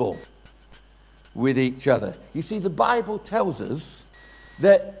compatible with each other. You see, the Bible tells us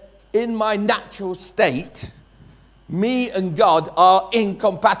that in my natural state, me and God are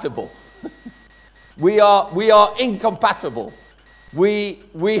incompatible. We are incompatible. We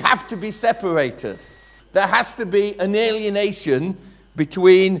have to be separated. There has to be an alienation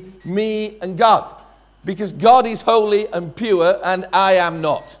between me and God. Because God is holy and pure and I am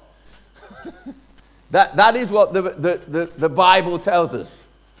not. That is what the Bible tells us.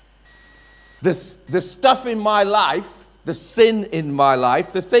 The stuff in my life, the sin in my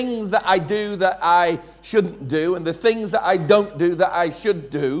life, the things that I do that I shouldn't do, and the things that I don't do that I should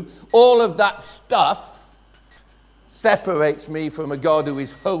do, all of that stuff separates me from a God who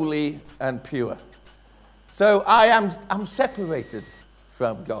is holy and pure. So I'm separated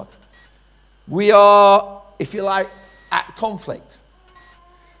from God. We are, if you like, at conflict.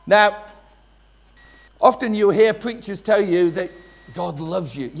 Now, often you hear preachers tell you that God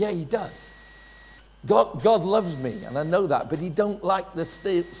loves you. Yeah, he does. God loves me, and I know that, but he don't like the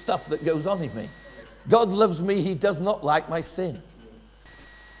stuff that goes on in me. God loves me, he does not like my sin.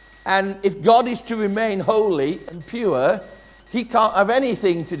 And if God is to remain holy and pure, he can't have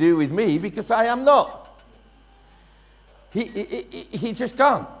anything to do with me because I am not. He just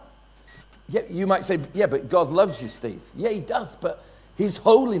can't. Yeah, you might say, yeah, but God loves you, Steve. Yeah, he does, but his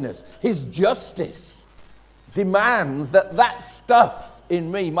holiness, his justice demands that stuff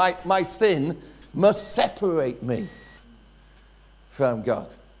in me, my sin, must separate me from God.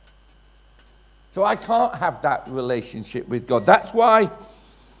 So I can't have that relationship with God. That's why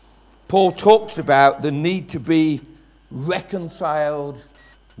Paul talks about the need to be reconciled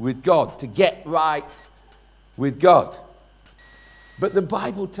with God, to get right with God. But the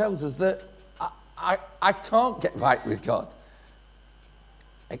Bible tells us that I can't get right with God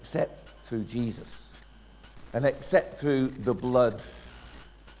except through Jesus and except through the blood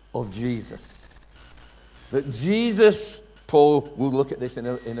of Jesus. That Jesus, Paul, we'll look at this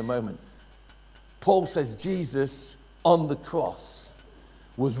in a moment. Paul says Jesus on the cross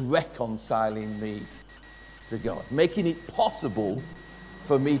was reconciling me to God, making it possible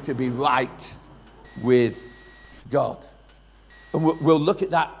for me to be right with God. And we'll look at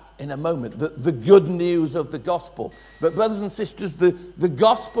that in a moment, the good news of the gospel. But brothers and sisters, the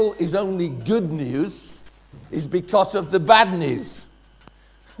gospel is only good news is because of the bad news.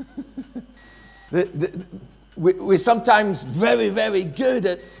 We're sometimes very, very good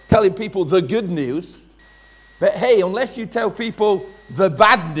at telling people the good news. But hey, unless you tell people the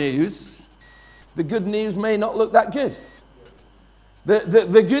bad news, the good news may not look that good.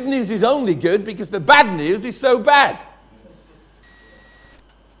 The good news is only good because the bad news is so bad.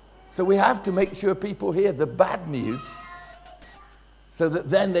 So we have to make sure people hear the bad news so that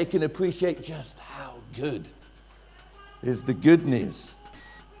then they can appreciate just how good is the good news.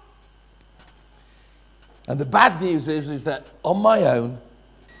 And the bad news is that on my own,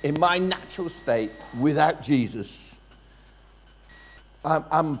 in my natural state, without Jesus,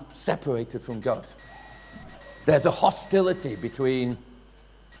 I'm separated from God. There's a hostility between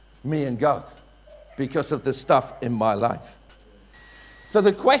me and God because of the stuff in my life. So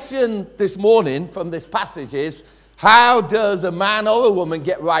the question this morning from this passage is, how does a man or a woman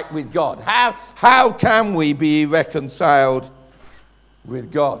get right with God? How can we be reconciled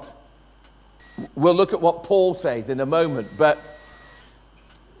with God? We'll look at what Paul says in a moment, but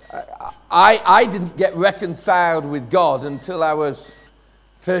I didn't get reconciled with God until I was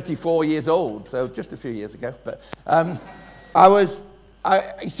 34 years old, so just a few years ago. But I wasn't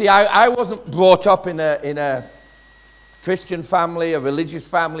brought up in a Christian family, a religious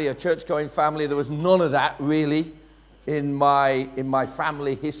family, a church-going family. There was none of that really in my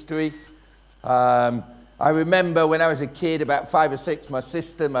family history. I remember when I was a kid, about 5 or 6, my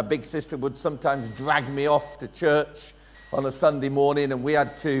big sister would sometimes drag me off to church on a Sunday morning, and we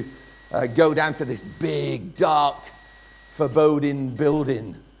had to go down to this big, dark, foreboding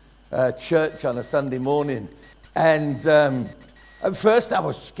building, church on a Sunday morning. And at first I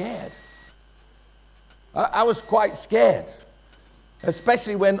was scared. I was quite scared,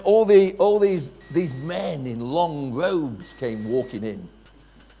 especially when all these men in long robes came walking in.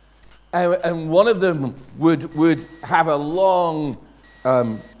 And one of them would have a long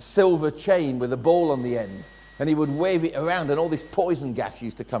silver chain with a bowl on the end, and he would wave it around, and all this poison gas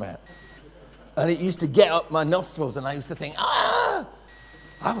used to come out. And it used to get up my nostrils, and I used to think, I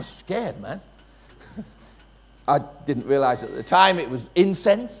was scared, man. I didn't realize at the time it was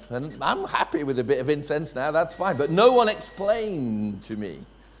incense, and I'm happy with a bit of incense now, that's fine. But no one explained to me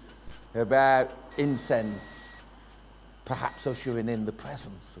about incense perhaps ushering in the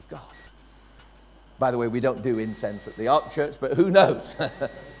presence of God. By the way, we don't do incense at the Ark Church, but who knows?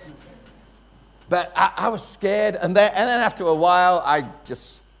 But I was scared, and then after a while, I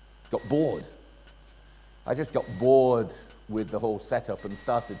just got bored. I just got bored with the whole setup and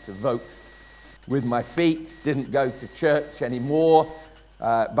started to vote with my feet, didn't go to church anymore.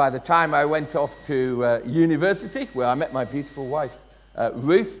 By the time I went off to university, where I met my beautiful wife,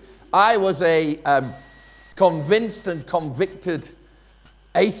 Ruth, I was a convinced and convicted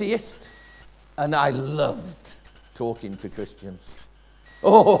atheist, and I loved talking to Christians.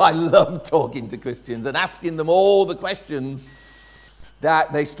 Oh, I loved talking to Christians and asking them all the questions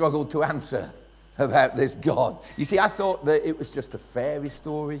that they struggled to answer about this God. You see, I thought that it was just a fairy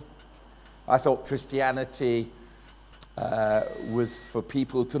story. I thought Christianity was for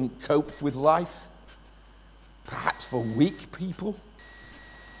people who couldn't cope with life, perhaps for weak people.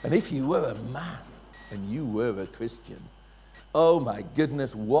 And if you were a man and you were a Christian, oh my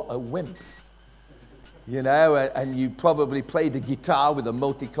goodness, what a wimp. You know, and you probably played the guitar with a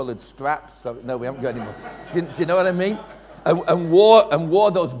multicolored strap. So, no, we haven't got any more. Do you know what I mean? And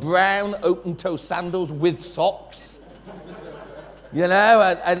wore those brown open-toe sandals with socks. You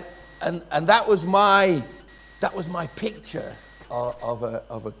know, and that was my picture of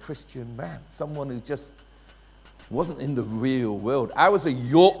a Christian man, someone who just wasn't in the real world. I was a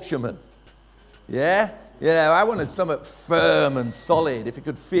Yorkshireman. Yeah? You know, I wanted something firm and solid. If you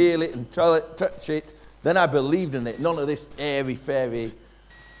could feel it and touch it, then I believed in it. None of this airy-fairy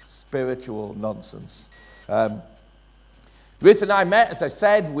spiritual nonsense. Ruth and I met, as I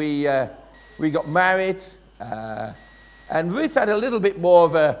said. We got married. And Ruth had a little bit more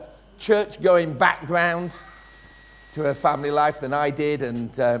of a church-going background to her family life than I did.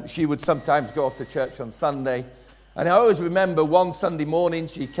 And she would sometimes go off to church on Sunday. And I always remember one Sunday morning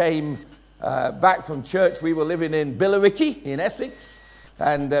she came back from church. We were living in Billericay in Essex.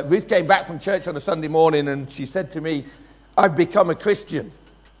 And Ruth came back from church on a Sunday morning and she said to me, "I've become a Christian."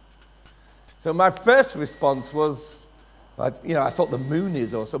 So my first response was, I thought the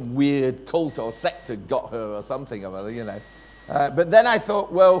Moonies or some weird cult or sect had got her or something or other, you know. But then I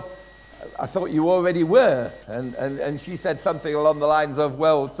thought, well, I thought you already were. And she said something along the lines of,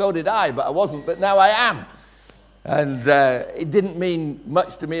 well, so did I, but I wasn't, but now I am. And it didn't mean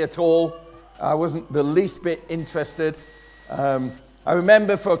much to me at all. I wasn't the least bit interested. I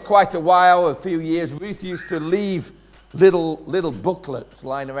remember for quite a while, a few years, Ruth used to leave little booklets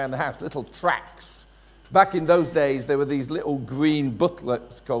lying around the house, little tracts. Back in those days, there were these little green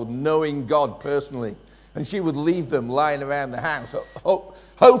booklets called Knowing God Personally. And she would leave them lying around the house,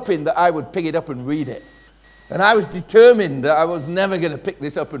 hoping that I would pick it up and read it. And I was determined that I was never going to pick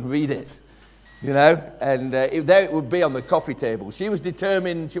this up and read it, you know. And there it would be on the coffee table. She was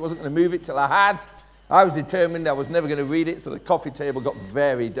determined she wasn't going to move it till I had. I was determined I was never going to read it, so the coffee table got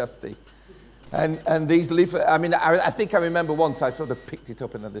very dusty. And these leaflets, I mean, I think I remember once I sort of picked it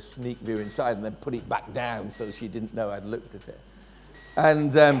up and had a sneak view inside and then put it back down so she didn't know I'd looked at it.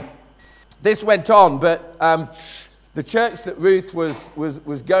 And this went on, but the church that Ruth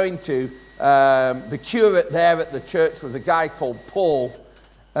was going to, the curate there at the church was a guy called Paul,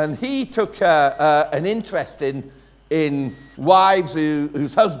 and he took an interest in wives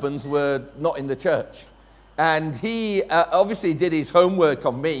whose husbands were not in the church. And he obviously did his homework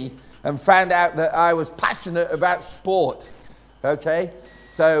on me and found out that I was passionate about sport, okay?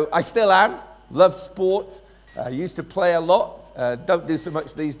 So I still am, love sport. I used to play a lot, don't do so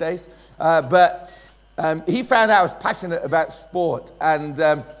much these days. But he found out I was passionate about sport.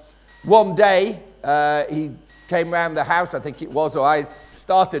 And one day, he came around the house, I think it was, or I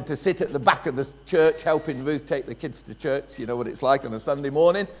started to sit at the back of the church helping Ruth take the kids to church. You know what it's like on a Sunday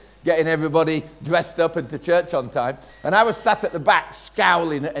morning, getting everybody dressed up and to church on time. And I was sat at the back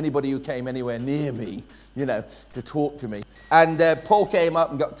scowling at anybody who came anywhere near me, you know, to talk to me. And Paul came up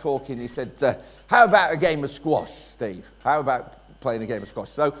and got talking. He said, how about a game of squash, Steve? How about playing a game of squash?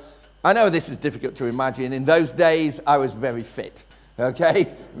 So I know this is difficult to imagine. In those days, I was very fit,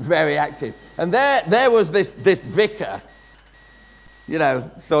 okay? Very active. And there was this vicar, you know,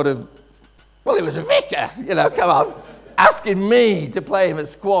 sort of, well, he was a vicar, you know, come on, asking me to play him at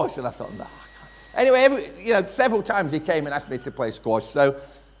squash. And I thought, no, I can't. Anyway, several times he came and asked me to play squash. So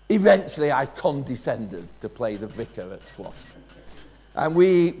eventually I condescended to play the vicar at squash. And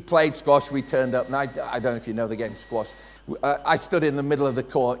we played squash. We turned up, and I don't know if you know the game squash. I stood in the middle of the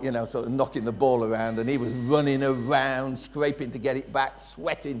court, you know, sort of knocking the ball around, and he was running around, scraping to get it back,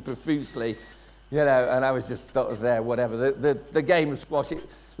 sweating profusely, you know, and I was just sort of there, whatever. The game of squash,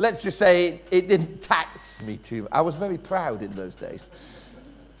 let's just say it didn't tax me too. I was very proud in those days.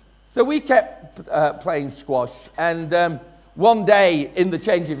 So we kept playing squash, and one day in the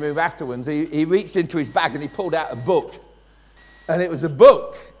changing room afterwards, he reached into his bag and he pulled out a book. And it was a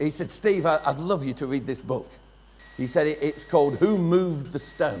book. He said, Steve, I'd love you to read this book. He said it's called Who Moved the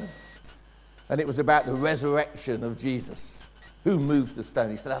Stone? And it was about the resurrection of Jesus. Who moved the stone?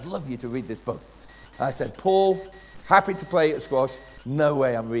 He said, I'd love you to read this book. I said, Paul, happy to play at squash. No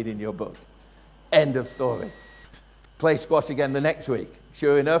way I'm reading your book. End of story. Play squash again the next week.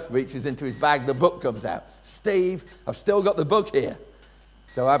 Sure enough, reaches into his bag, the book comes out. Steve, I've still got the book here.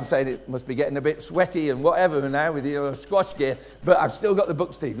 So I'm saying it must be getting a bit sweaty and whatever now with your squash gear, but I've still got the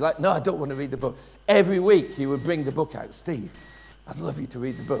book, Steve. Like, no, I don't want to read the book. Every week he would bring the book out. Steve, I'd love you to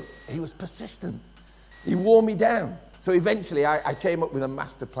read the book. He was persistent. He wore me down. So eventually I came up with a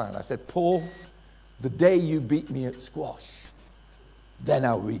master plan. I said, Paul, the day you beat me at squash, then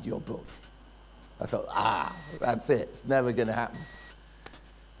I'll read your book. I thought, that's it. It's never going to happen.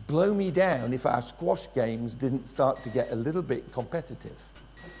 Blow me down if our squash games didn't start to get a little bit competitive.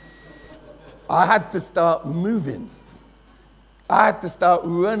 I had to start moving. I had to start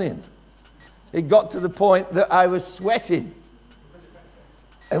running. It got to the point that I was sweating.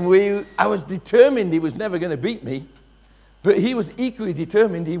 And I was determined he was never going to beat me, but he was equally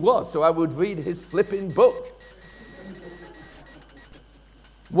determined he was, so I would read his flipping book.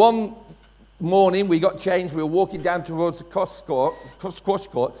 One morning, we got changed. We were walking down towards the squash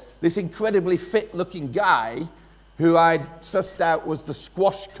court. This incredibly fit-looking guy, who I'd sussed out was the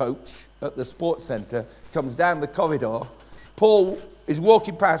squash coach at the sports centre, comes down the corridor. Paul is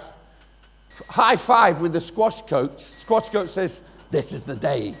walking past, high five with the squash coach. Squash coach says, this is the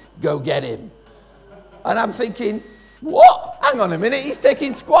day, go get him. And I'm thinking, what? Hang on a minute, he's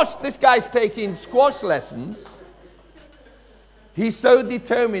taking squash. This guy's taking squash lessons. He's so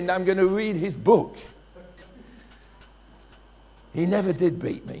determined I'm going to read his book. He never did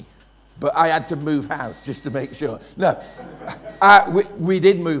beat me, but I had to move house just to make sure. No, we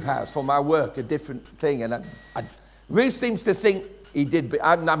did move house for my work, a different thing. And Ruth seems to think he did,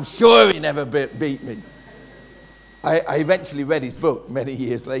 I'm sure he never beat me. I eventually read his book many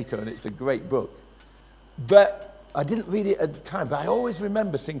years later, and it's a great book. But I didn't read it at the time, but I always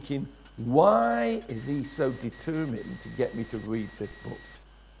remember thinking, Why is he so determined to get me to read this book?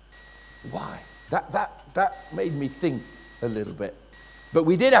 Why? That made me think a little bit. But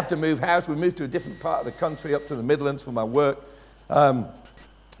we did have to move house. We moved to a different part of the country, up to the Midlands for my work.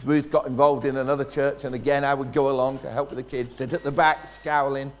 Ruth got involved in another church, and again, I would go along to help with the kids, sit at the back,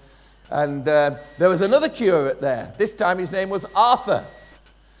 scowling. And there was another curate there. This time his name was Arthur.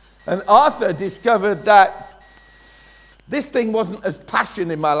 And Arthur discovered that this thing wasn't as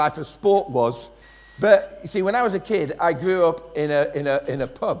passion in my life as sport was. But you see, when I was a kid, I grew up in a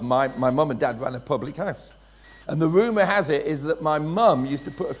pub. My mum and dad ran a public house. And the rumor has it is that my mum used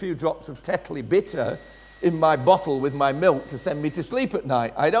to put a few drops of Tetley bitter in my bottle with my milk to send me to sleep at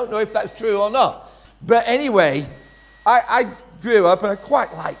night. I don't know if that's true or not. But anyway, I grew up and I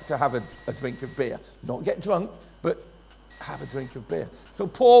quite liked to have a drink of beer. Not get drunk, but have a drink of beer. So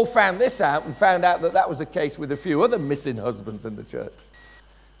Paul found this out and found out that that was the case with a few other missing husbands in the church.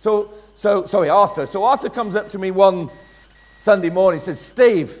 Arthur. So Arthur comes up to me one Sunday morning and says,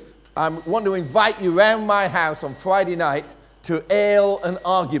 Steve, I want to invite you round my house on Friday night to ale and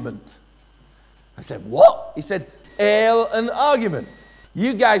argument. I said, what? He said, ale and argument.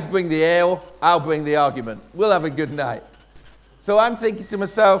 You guys bring the ale, I'll bring the argument. We'll have a good night. So I'm thinking to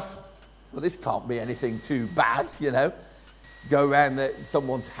myself, well, this can't be anything too bad, you know. Go around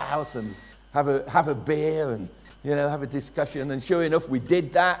someone's house and have a beer and, you know, have a discussion. And sure enough, we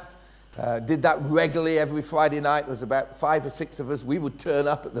did that. Did that regularly every Friday night. There was about 5 or 6 of us. We would turn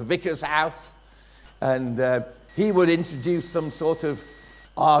up at the vicar's house, and he would introduce some sort of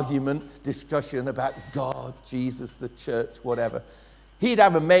argument, discussion about God, Jesus, the church, whatever. He'd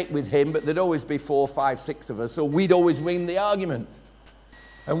have a mate with him, but there'd always be 4, 5, 6 of us, so we'd always win the argument.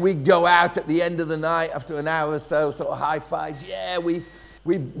 And we'd go out at the end of the night after an hour or so, sort of high fives. Yeah, we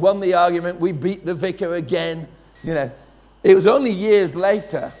won the argument. We beat the vicar again. You know, it was only years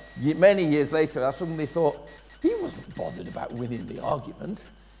later, many years later, I suddenly thought, he wasn't bothered about winning the argument.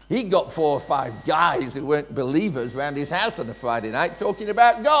 He got 4 or 5 guys who weren't believers around his house on a Friday night talking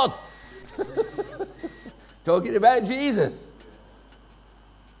about God. Talking about Jesus.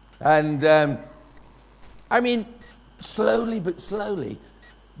 And, I mean, slowly but slowly,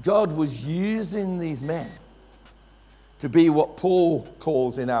 God was using these men to be what Paul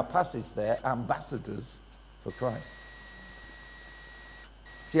calls in our passage there, ambassadors for Christ.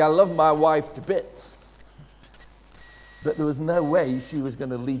 See, I love my wife to bits, but there was no way she was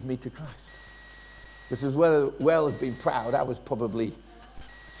going to lead me to Christ. Because as well as being proud, I was probably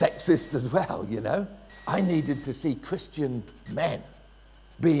sexist as well, you know. I needed to see Christian men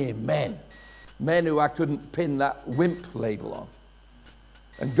being men who I couldn't pin that wimp label on.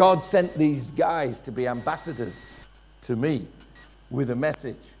 And God sent these guys to be ambassadors to me with a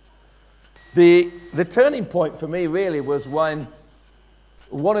message. The turning point for me really was when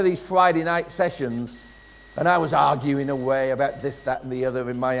one of these Friday night sessions, and I was arguing away about this, that, and the other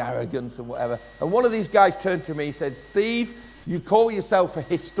in my arrogance and whatever. And one of these guys turned to me and said, Steve, you call yourself a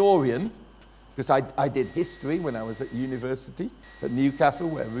historian, because I did history when I was at university at Newcastle,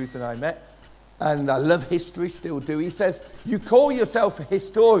 where Ruth and I met. And I love history, still do. He says, you call yourself a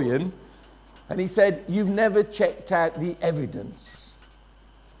historian, and he said, you've never checked out the evidence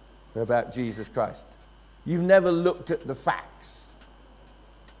about Jesus Christ. You've never looked at the facts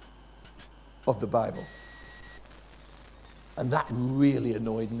of the Bible. And that really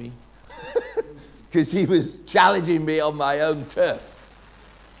annoyed me, because he was challenging me on my own turf.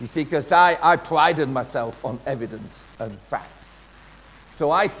 You see, because I prided myself on evidence and facts. So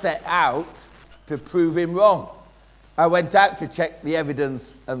I set out to prove him wrong. I went out to check the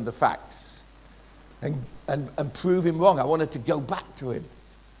evidence and the facts and prove him wrong. I wanted to go back to him.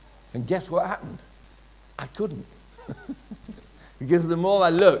 And guess what happened? I couldn't. Because the more I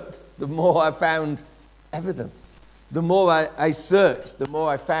looked, the more I found evidence. The more I searched, the more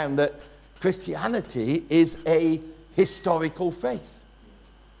I found that Christianity is a historical faith.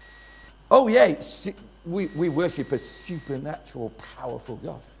 Oh yeah, we worship a supernatural, powerful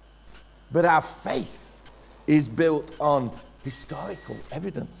God. But our faith is built on historical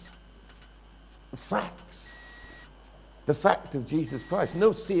evidence, facts, the fact of Jesus Christ.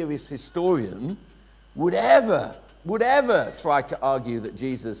 No serious historian would ever try to argue that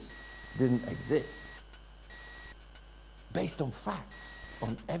Jesus didn't exist. Based on facts,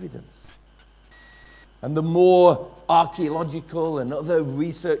 on evidence. And the more archaeological and other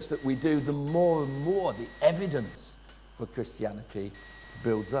research that we do, the more and more the evidence for Christianity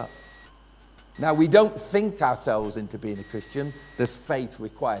builds up. Now, we don't think ourselves into being a Christian. There's faith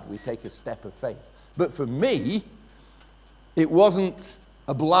required. We take a step of faith. But for me, it wasn't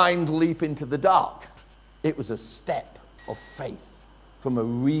a blind leap into the dark. It was a step of faith from a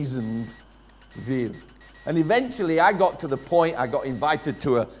reasoned view. And eventually I got to the point, I got invited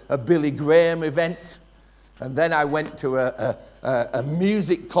to a Billy Graham event, and then I went to a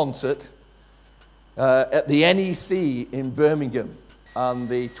music concert at the NEC in Birmingham on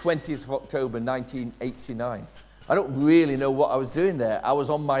the 20th of October 1989. I don't really know what I was doing there. I was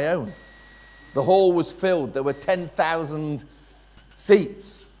on my own. The hall was filled. There were 10,000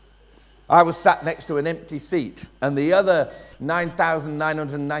 seats. I was sat next to an empty seat, and the other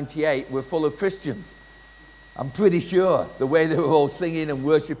 9,998 were full of Christians. I'm pretty sure the way they were all singing and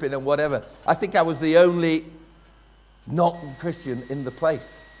worshiping and whatever. I think I was the only non-Christian in the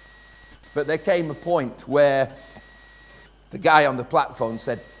place. But there came a point where the guy on the platform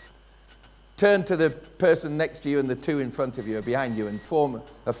said, turn to the person next to you and the two in front of you or behind you and form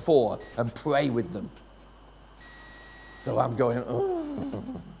a four and pray with them. So I'm going,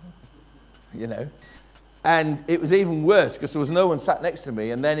 oh, you know. And it was even worse because there was no one sat next to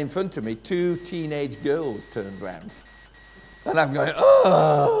me, and then in front of me, two teenage girls turned round. And I'm going,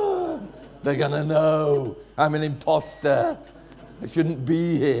 oh, they're going to know I'm an imposter. I shouldn't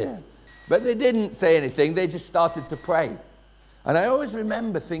be here. But they didn't say anything. They just started to pray. And I always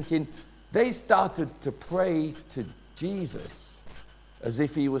remember thinking, they started to pray to Jesus as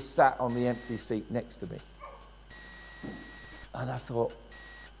if he was sat on the empty seat next to me. And I thought,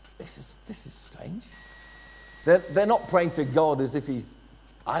 this is strange. They're not praying to God as if he's,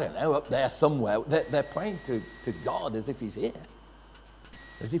 I don't know, up there somewhere. They're praying to God as if he's here.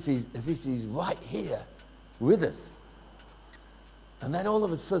 As if he's right here with us. And then all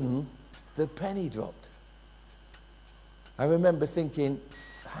of a sudden, the penny dropped. I remember thinking,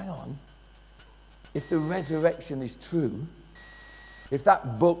 hang on, if the resurrection is true, if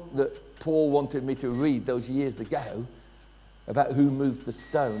that book that Paul wanted me to read those years ago, about who moved the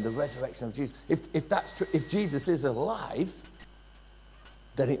stone, the resurrection of Jesus, if that's true, if Jesus is alive,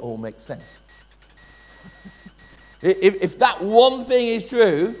 then it all makes sense. If that one thing is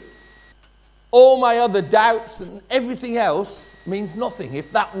true, all my other doubts and everything else means nothing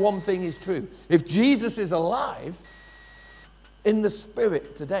if that one thing is true. If Jesus is alive in the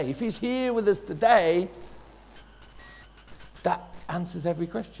Spirit today, if he's here with us today, that answers every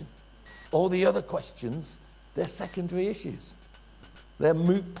question. All the other questions, they're secondary issues. They're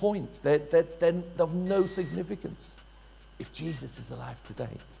moot points. They're of no significance if Jesus is alive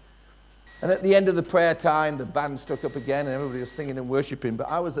today. And at the end of the prayer time, the band struck up again and everybody was singing and worshiping. But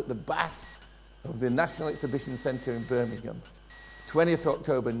I was at the back of the National Exhibition Centre in Birmingham, 20th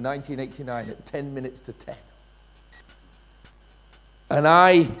October 1989 at 10 minutes to 10. And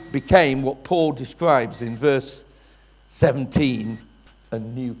I became what Paul describes in verse 17, a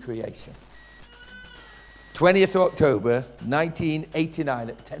new creation. 20th October 1989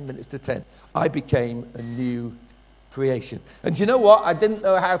 at 10 minutes to 10. I became a new creation. And you know what? I didn't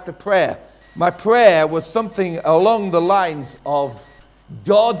know how to pray. My prayer was something along the lines of,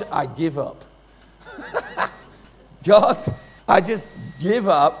 God, I give up. God, I just give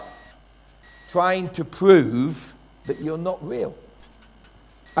up trying to prove that you're not real.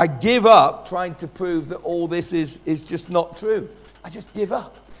 I give up trying to prove that all this is just not true. I just give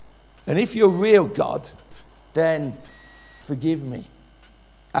up. And if you're real, God, then forgive me.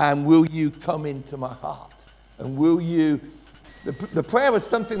 And will you come into my heart? And will you, the prayer was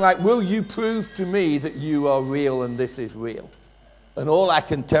something like, will you prove to me that you are real and this is real? And all I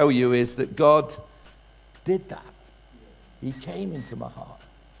can tell you is that God did that. He came into my heart.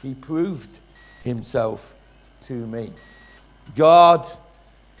 He proved himself to me. God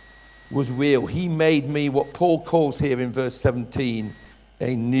was real. He made me what Paul calls here in verse 17,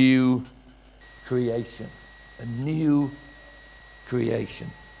 a new creation. A new creation.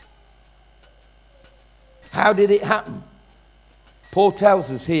 How did it happen? Paul tells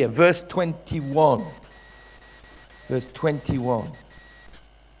us here, verse 21. Verse 21.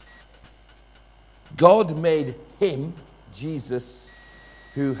 God made him, Jesus,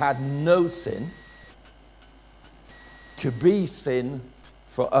 who had no sin, to be sin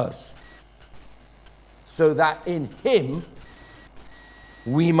for us, so that in him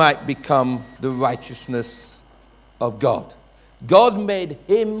we might become the righteousness of God. God made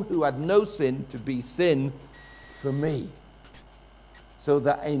him who had no sin to be sin for me, so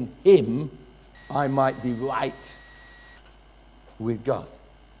that in him I might be right with God.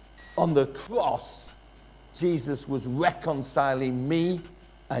 On the cross, Jesus was reconciling me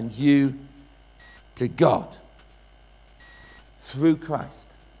and you to God through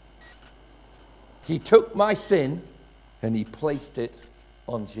Christ. He took my sin and he placed it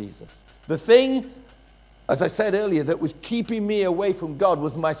on Jesus. The thing, as I said earlier, that was keeping me away from God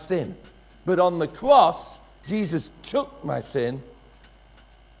was my sin. But on the cross, Jesus took my sin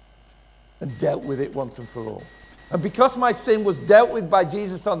and dealt with it once and for all. And because my sin was dealt with by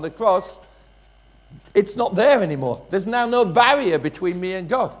Jesus on the cross, it's not there anymore. There's now no barrier between me and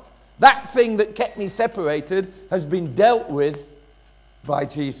God. That thing that kept me separated has been dealt with by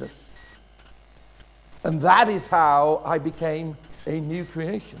Jesus. And that is how I became a new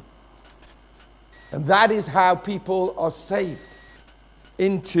creation. And that is how people are saved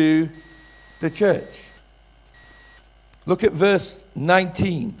into the church. Look at verse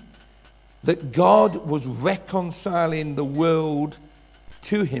 19. That God was reconciling the world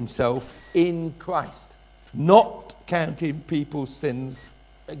to himself in Christ, not counting people's sins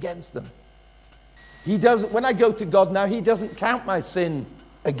against them. He doesn't, when I go to God now, he doesn't count my sin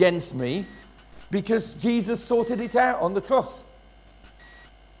against me because Jesus sorted it out on the cross.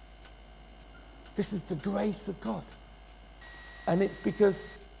 This is the grace of God. And it's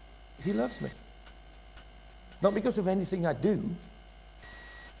because he loves me. It's not because of anything I do.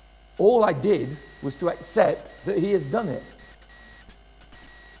 All I did was to accept that he has done it.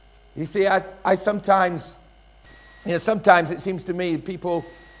 You see, I sometimes, sometimes it seems to me people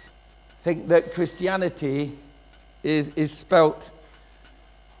think that Christianity is spelt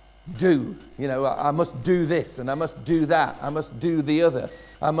do. You know, I must do this and I must do that. I must do the other.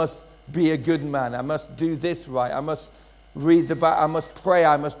 I must be a good man. I must do this right. I must read the Bible. I must pray.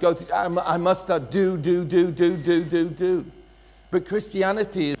 I must go to, I must do. But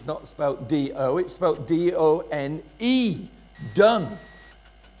Christianity is not spelt D-O. It's spelt D-O-N-E. Done.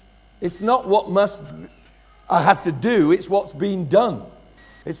 It's not what I have to do. It's what's been done.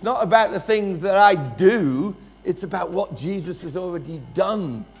 It's not about the things that I do. It's about what Jesus has already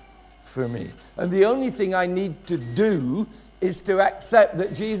done for me. And the only thing I need to do is to accept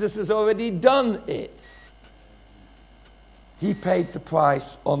that Jesus has already done it. He paid the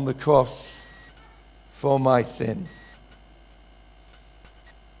price on the cross for my sin.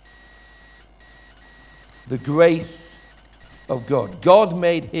 The grace of God. God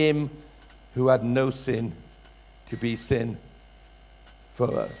made him who had no sin to be sin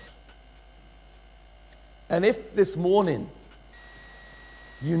for us. And if this morning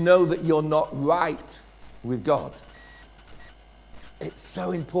you know that you're not right with God, it's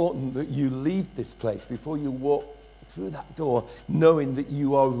so important that you leave this place before you walk through that door knowing that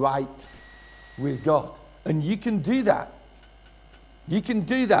you are right with God. And you can do that. You can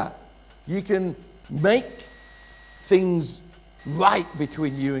do that. You can make things right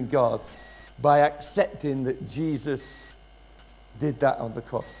between you and God by accepting that Jesus did that on the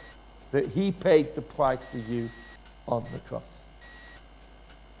cross. That he paid the price for you on the cross.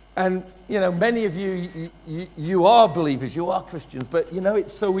 And, you know, many of you are believers, you are Christians, but, you know,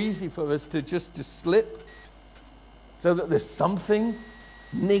 it's so easy for us to just to slip so that there's something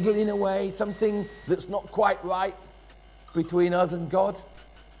niggling away, something that's not quite right between us and God.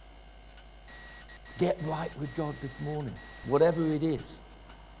 Get right with God this morning, whatever it is.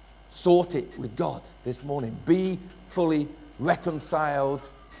 Sort it with God this morning. Be fully reconciled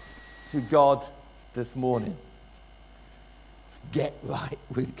to God this morning. Get right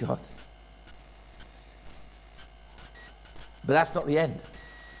with God. But that's not the end.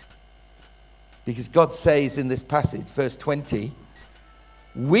 Because God says in this passage, verse 20,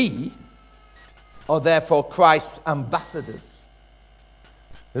 we are therefore Christ's ambassadors,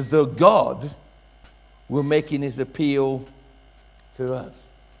 as though God were making his appeal to us.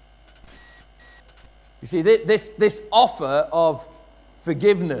 You see, this offer of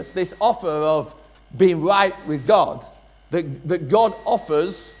forgiveness, this offer of being right with God, that God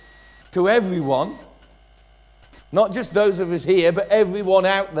offers to everyone, not just those of us here, but everyone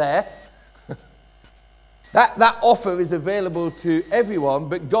out there. That offer is available to everyone,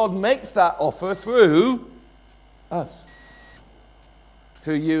 but God makes that offer through us,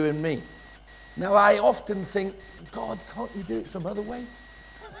 through you and me. Now, I often think, God, can't you do it some other way?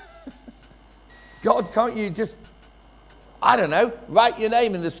 God, can't you just, I don't know, write your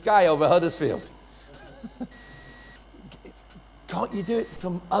name in the sky over Huddersfield? Can't you do it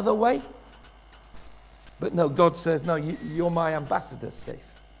some other way? But no, God says, no, you're my ambassador, Steve.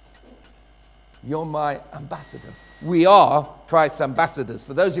 You're my ambassador. We are Christ's ambassadors.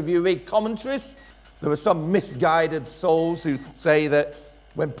 For those of you who read commentaries, there are some misguided souls who say that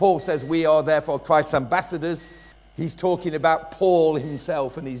when Paul says we are therefore Christ's ambassadors, he's talking about Paul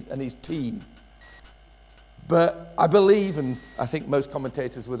himself and his team. But I believe, and I think most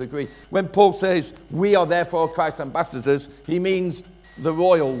commentators would agree, when Paul says we are therefore Christ's ambassadors, he means the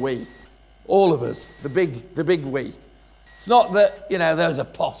royal we. All of us, the big we. It's not that, you know, there's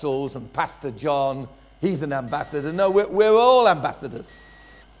apostles and Pastor John, he's an ambassador. No, we're all ambassadors.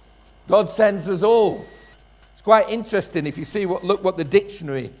 God sends us all. It's quite interesting if you see look what the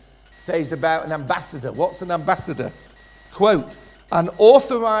dictionary says about an ambassador. What's an ambassador? Quote, an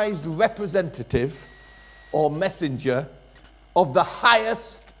authorized representative or messenger of the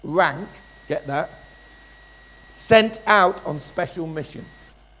highest rank, get that, sent out on special mission.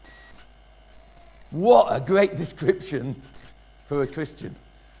 What a great description for a Christian.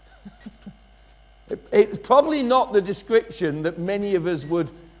 It's probably not the description that many of us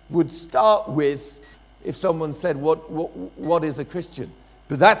would start with if someone said, what is a Christian?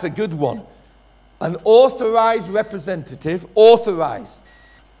 But that's a good one. An authorized representative, authorized.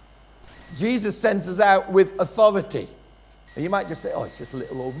 Jesus sends us out with authority. And you might just say, oh, it's just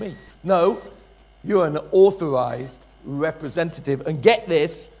little old me. No, you're an authorized representative. And get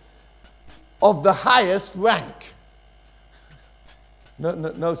this, of the highest rank.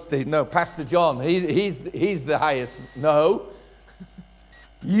 No, Steve, no, Pastor John, he's the highest. No.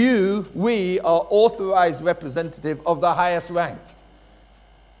 We are authorized representative of the highest rank.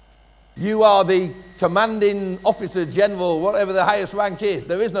 You are the commanding officer, general, whatever the highest rank is.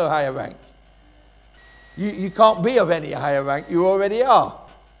 There is no higher rank. You can't be of any higher rank. You already are.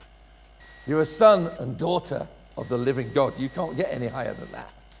 You're a son and daughter of the living God. You can't get any higher than that.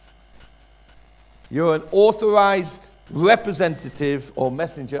 You're an authorized representative or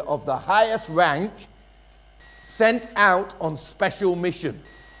messenger of the highest rank sent out on special mission.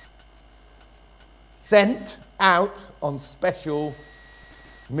 Sent out on special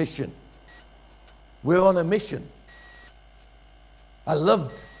mission. We're on a mission. I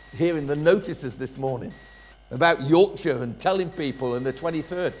loved hearing the notices this morning about Yorkshire and telling people on the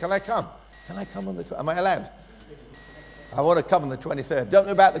 23rd. Can I come? Can I come on the 23rd? Am I allowed? I want to come on the 23rd. Don't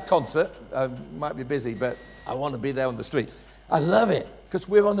know about the concert. I might be busy, but I want to be there on the street. I love it because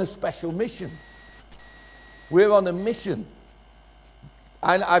we're on a special mission. We're on a mission.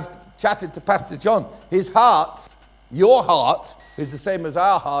 And I've chatted to Pastor John. His heart, your heart, is the same as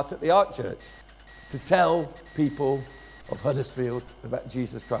our heart at the Ark Church. To tell people of Huddersfield about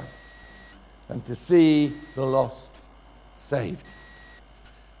Jesus Christ. And to see the lost saved.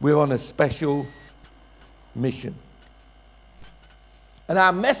 We're on a special mission. And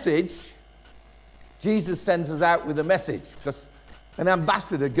our message, Jesus sends us out with a message. Because an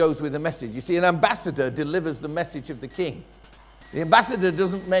ambassador goes with a message. You see, an ambassador delivers the message of the king. The ambassador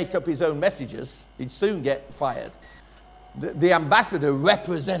doesn't make up his own messages. He'd soon get fired. The ambassador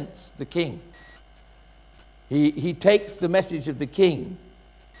represents the king. He takes the message of the king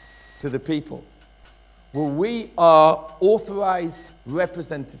to the people. Well, we are authorized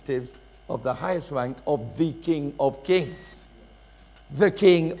representatives of the highest rank of the King of Kings. The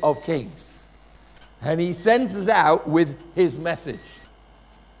King of Kings. And he sends us out with his message.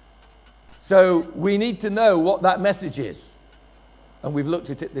 So we need to know what that message is. And we've looked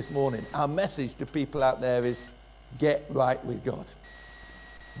at it this morning. Our message to people out there is get right with God.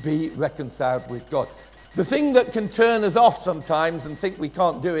 Be reconciled with God. The thing that can turn us off sometimes and think we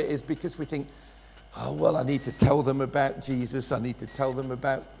can't do it is because we think, oh, well, I need to tell them about Jesus. I need to tell them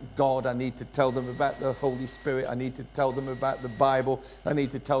about God. I need to tell them about the Holy Spirit. I need to tell them about the Bible. I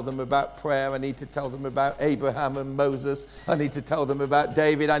need to tell them about prayer. I need to tell them about Abraham and Moses. I need to tell them about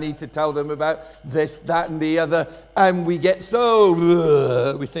David. I need to tell them about this, that, and the other. And we get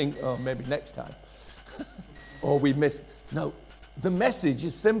so, we think, oh, maybe next time. Or we miss. No, the message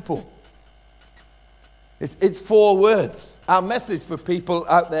is simple. It's 4 words. Our message for people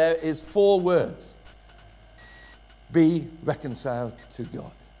out there is 4 words. Be reconciled to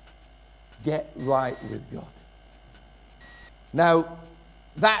God. Get right with God. Now,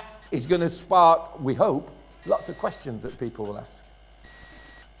 that is going to spark, we hope, lots of questions that people will ask.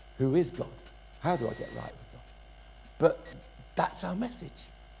 Who is God? How do I get right with God? But that's our message.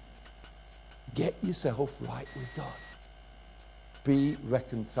 Get yourself right with God. Be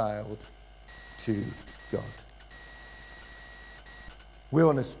reconciled to God. We're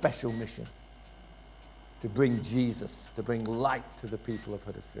on a special mission to bring Jesus, to bring light to the people of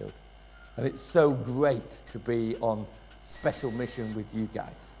Huddersfield. And it's so great to be on special mission with you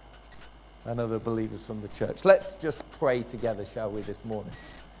guys and other believers from the church. Let's just pray together, shall we, this morning.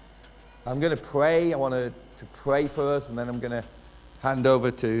 I'm going to pray. I want to pray for us, and then I'm going to hand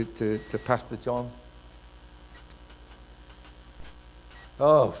over to Pastor John.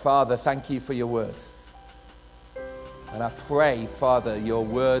 Oh, Father, thank you for your word. And I pray, Father, your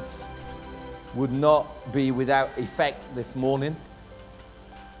words would not be without effect this morning.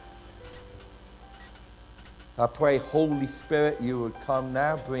 I pray, Holy Spirit, you would come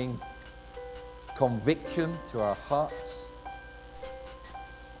now, bring conviction to our hearts.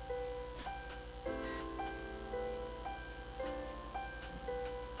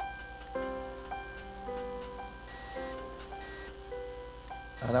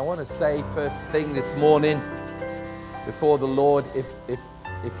 And I want to say first thing this morning before the Lord, if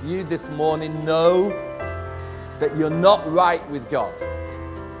you this morning know that you're not right with God,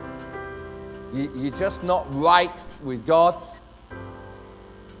 you're just not right with God,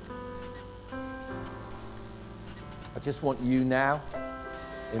 I just want you now,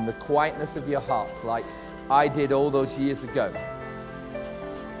 in the quietness of your hearts, like I did all those years ago,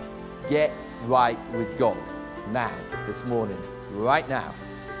 get right with God now, this morning, right now.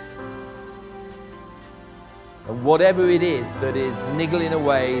 And whatever it is that is niggling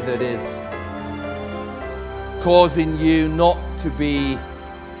away, that is causing you not to be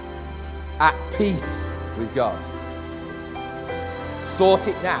at peace with God, sort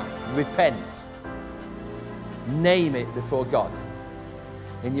it now. Repent. Name it before God.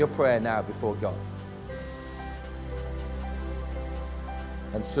 In your prayer now before God.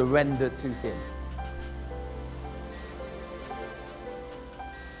 And surrender to Him.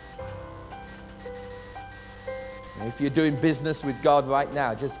 And if you're doing business with God right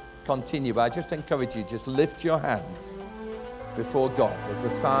now, just continue. But I just encourage you, just lift your hands before God as a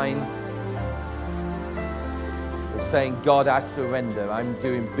sign of saying, God, I surrender. I'm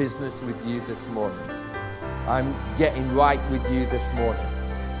doing business with you this morning. I'm getting right with you this morning.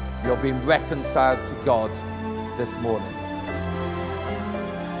 You're being reconciled to God this morning.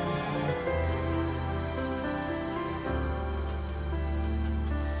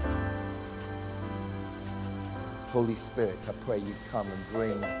 Holy Spirit, I pray you come and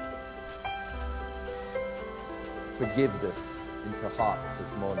bring forgiveness into hearts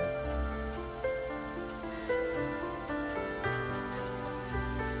this morning.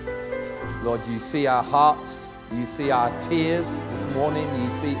 Lord, you see our hearts, you see our tears this morning, you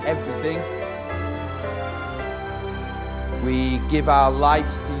see everything. We give our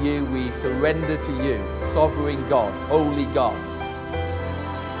lives to you, we surrender to you, sovereign God, holy God.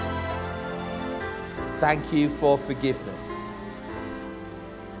 Thank you for forgiveness.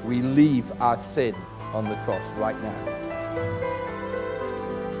 We leave our sin on the cross right now.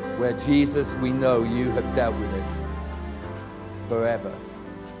 Where Jesus, we know you have dealt with it forever.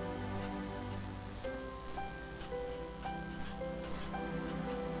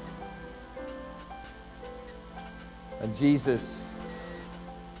 And Jesus,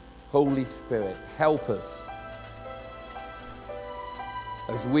 Holy Spirit, help us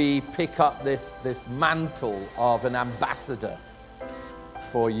as we pick up this mantle of an ambassador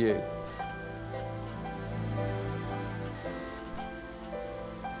for you.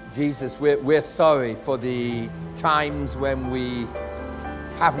 Jesus, we're sorry for the times when we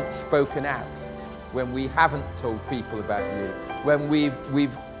haven't spoken out, when we haven't told people about you, when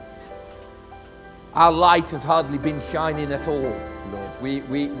our light has hardly been shining at all, Lord.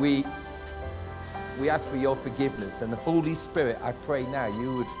 We ask for your forgiveness. And the Holy Spirit, I pray now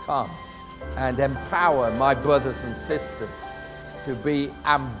you would come and empower my brothers and sisters to be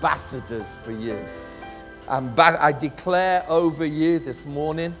ambassadors for you. I declare over you this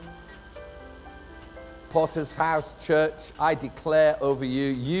morning, Potter's House Church, I declare over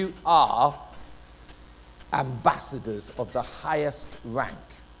you, you are ambassadors of the highest rank.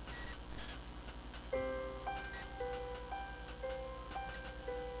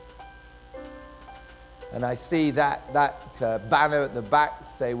 And I see that banner at the back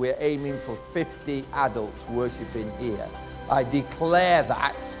say we're aiming for 50 adults worshiping here. I declare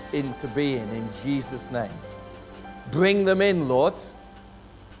that into being in Jesus' name. Bring them in, Lord.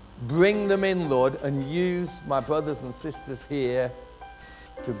 Bring them in, Lord, and use my brothers and sisters here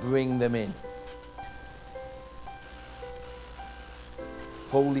to bring them in.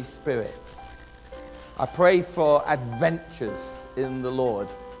 Holy Spirit, I pray for adventures in the Lord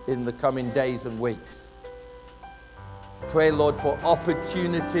in the coming days and weeks. Pray, Lord, for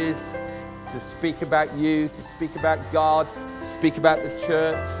opportunities to speak about you, to speak about God, to speak about the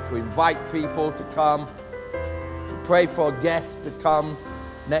church, to invite people to come. We pray for guests to come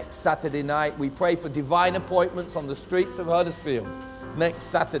next Saturday night. We pray for divine appointments on the streets of Huddersfield next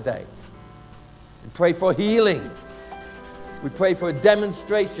Saturday. We pray for healing. We pray for a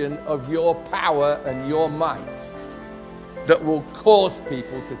demonstration of your power and your might that will cause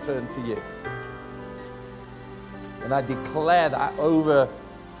people to turn to you. And I declare that over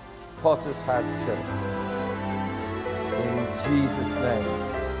Potter's House Church. In Jesus' name.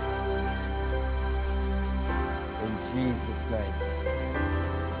 In Jesus' name.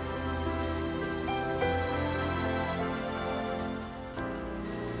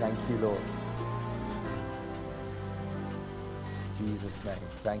 Thank you, Lord. In Jesus' name.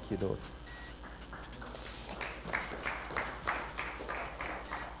 Thank you, Lord.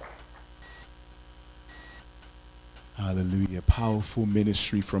 Hallelujah. Powerful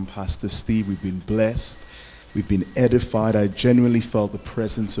ministry from Pastor Steve. We've been blessed. We've been edified. I genuinely felt the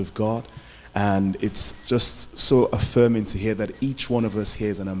presence of God. And it's just so affirming to hear that each one of us here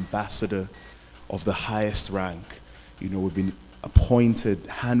is an ambassador of the highest rank. You know, we've been appointed,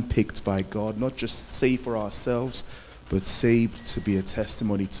 handpicked by God, not just saved for ourselves, but saved to be a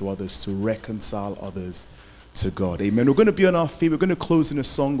testimony to others, to reconcile others to God. Amen. We're going to be on our feet. We're going to close in a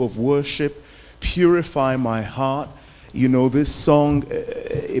song of worship, Purify My Heart. You know, this song,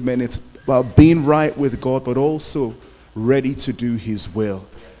 amen, it's about being right with God, but also ready to do his will.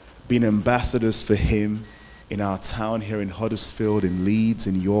 Being ambassadors for him in our town here in Huddersfield, in Leeds,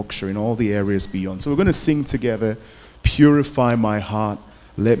 in Yorkshire, in all the areas beyond. So we're going to sing together, Purify My Heart,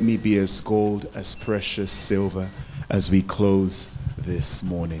 Let Me Be as Gold, as precious silver, as we close this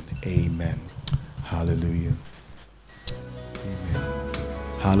morning. Amen. Hallelujah. Amen.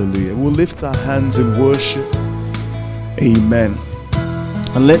 Hallelujah. We'll lift our hands in worship. Amen.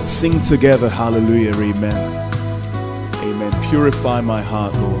 And let's sing together. Hallelujah. Amen. Amen. Purify my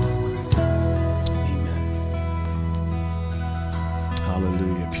heart, Lord.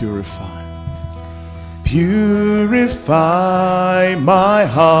 Hallelujah. Purify my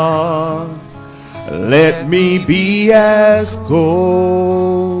heart. Let me be as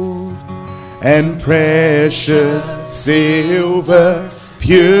gold and precious silver.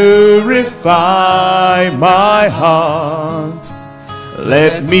 Purify my heart.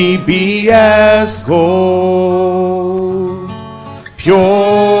 Let me be as gold,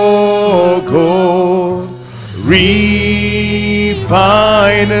 pure gold, refiner's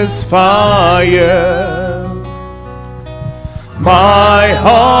fire. My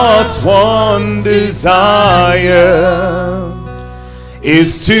heart's one desire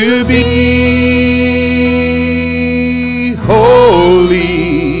is to be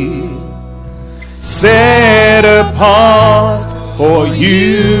holy, set apart for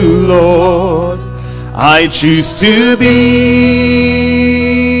you, Lord. I choose to be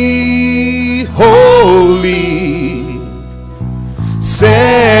holy,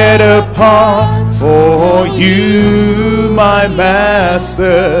 set apart for you, my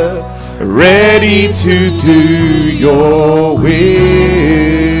Master, ready to do your will.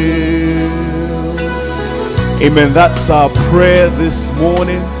 Amen. That's our prayer this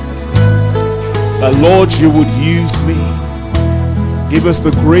morning, that Lord, you would use me. Give us the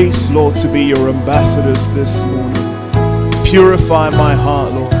grace, Lord, to be your ambassadors this morning. Purify my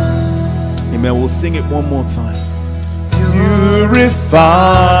heart, Lord. Amen. We'll sing it one more time.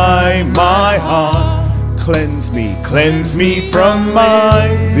 Purify my heart. Cleanse me from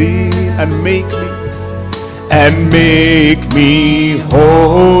my sin, and make me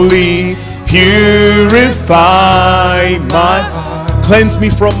holy. Purify my heart. Cleanse me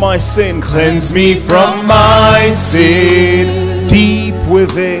from my sin. Cleanse me from my sin. Deep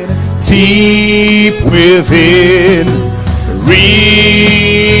within,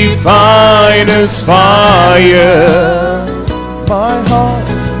 refiner's fire.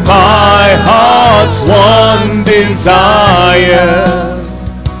 My heart's one desire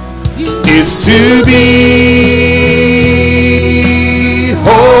is to be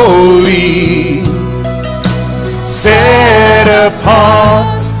holy, set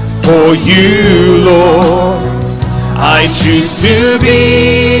apart for you, Lord. I choose to be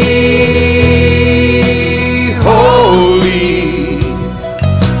holy,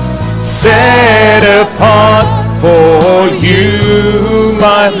 set apart for you,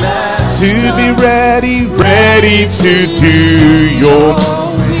 my Lord, to be ready to do your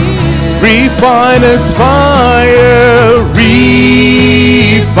refiner's fire,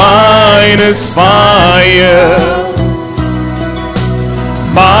 refiner's fire.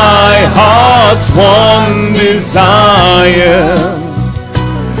 My heart's one desire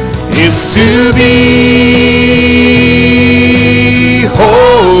is to be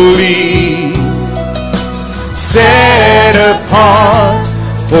holy, set apart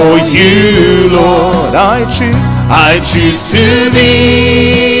for you, Lord. I choose to be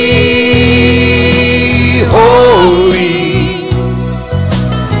holy,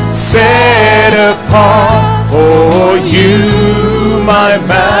 set apart for you, my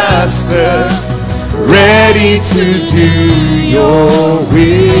Master, ready to do your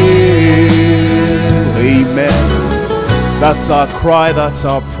will. Amen. That's our cry, that's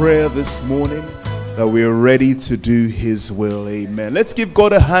our prayer this morning, that we are ready to do his will. Amen. Let's give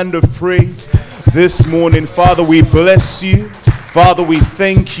God a hand of praise this morning. Father, we bless you. Father, we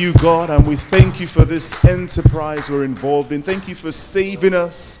thank you, God, and we thank you for this enterprise we're involved in. Thank you for saving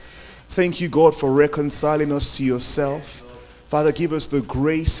us. Thank you, God, for reconciling us to yourself. Father, give us the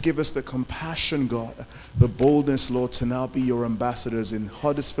grace, give us the compassion, God, the boldness, Lord, to now be your ambassadors in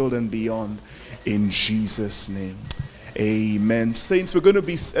Huddersfield and beyond, in Jesus' name. Amen. Saints, we're going to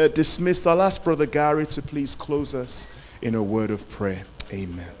be dismissed. I'll ask Brother Gary to please close us in a word of prayer.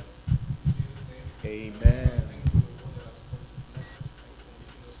 Amen. Amen.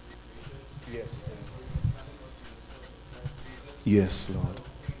 Yes, Lord. Yes, Lord.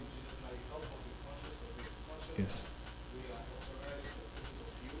 Yes.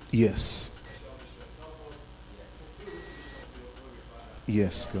 Yes.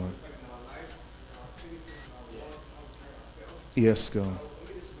 Yes, God. Yes, God.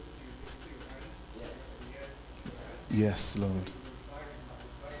 Yes, Lord.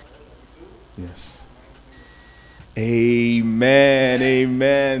 Yes. Amen.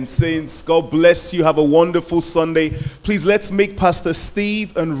 Amen. Saints, God bless you. Have a wonderful Sunday. Please, let's make Pastor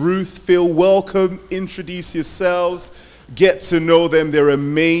Steve and Ruth feel welcome. Introduce yourselves. Get to know them. They're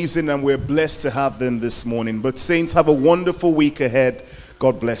amazing, and we're blessed to have them this morning. But saints, have a wonderful week ahead.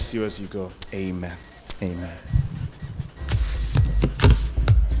 God bless you as you go. Amen. Amen.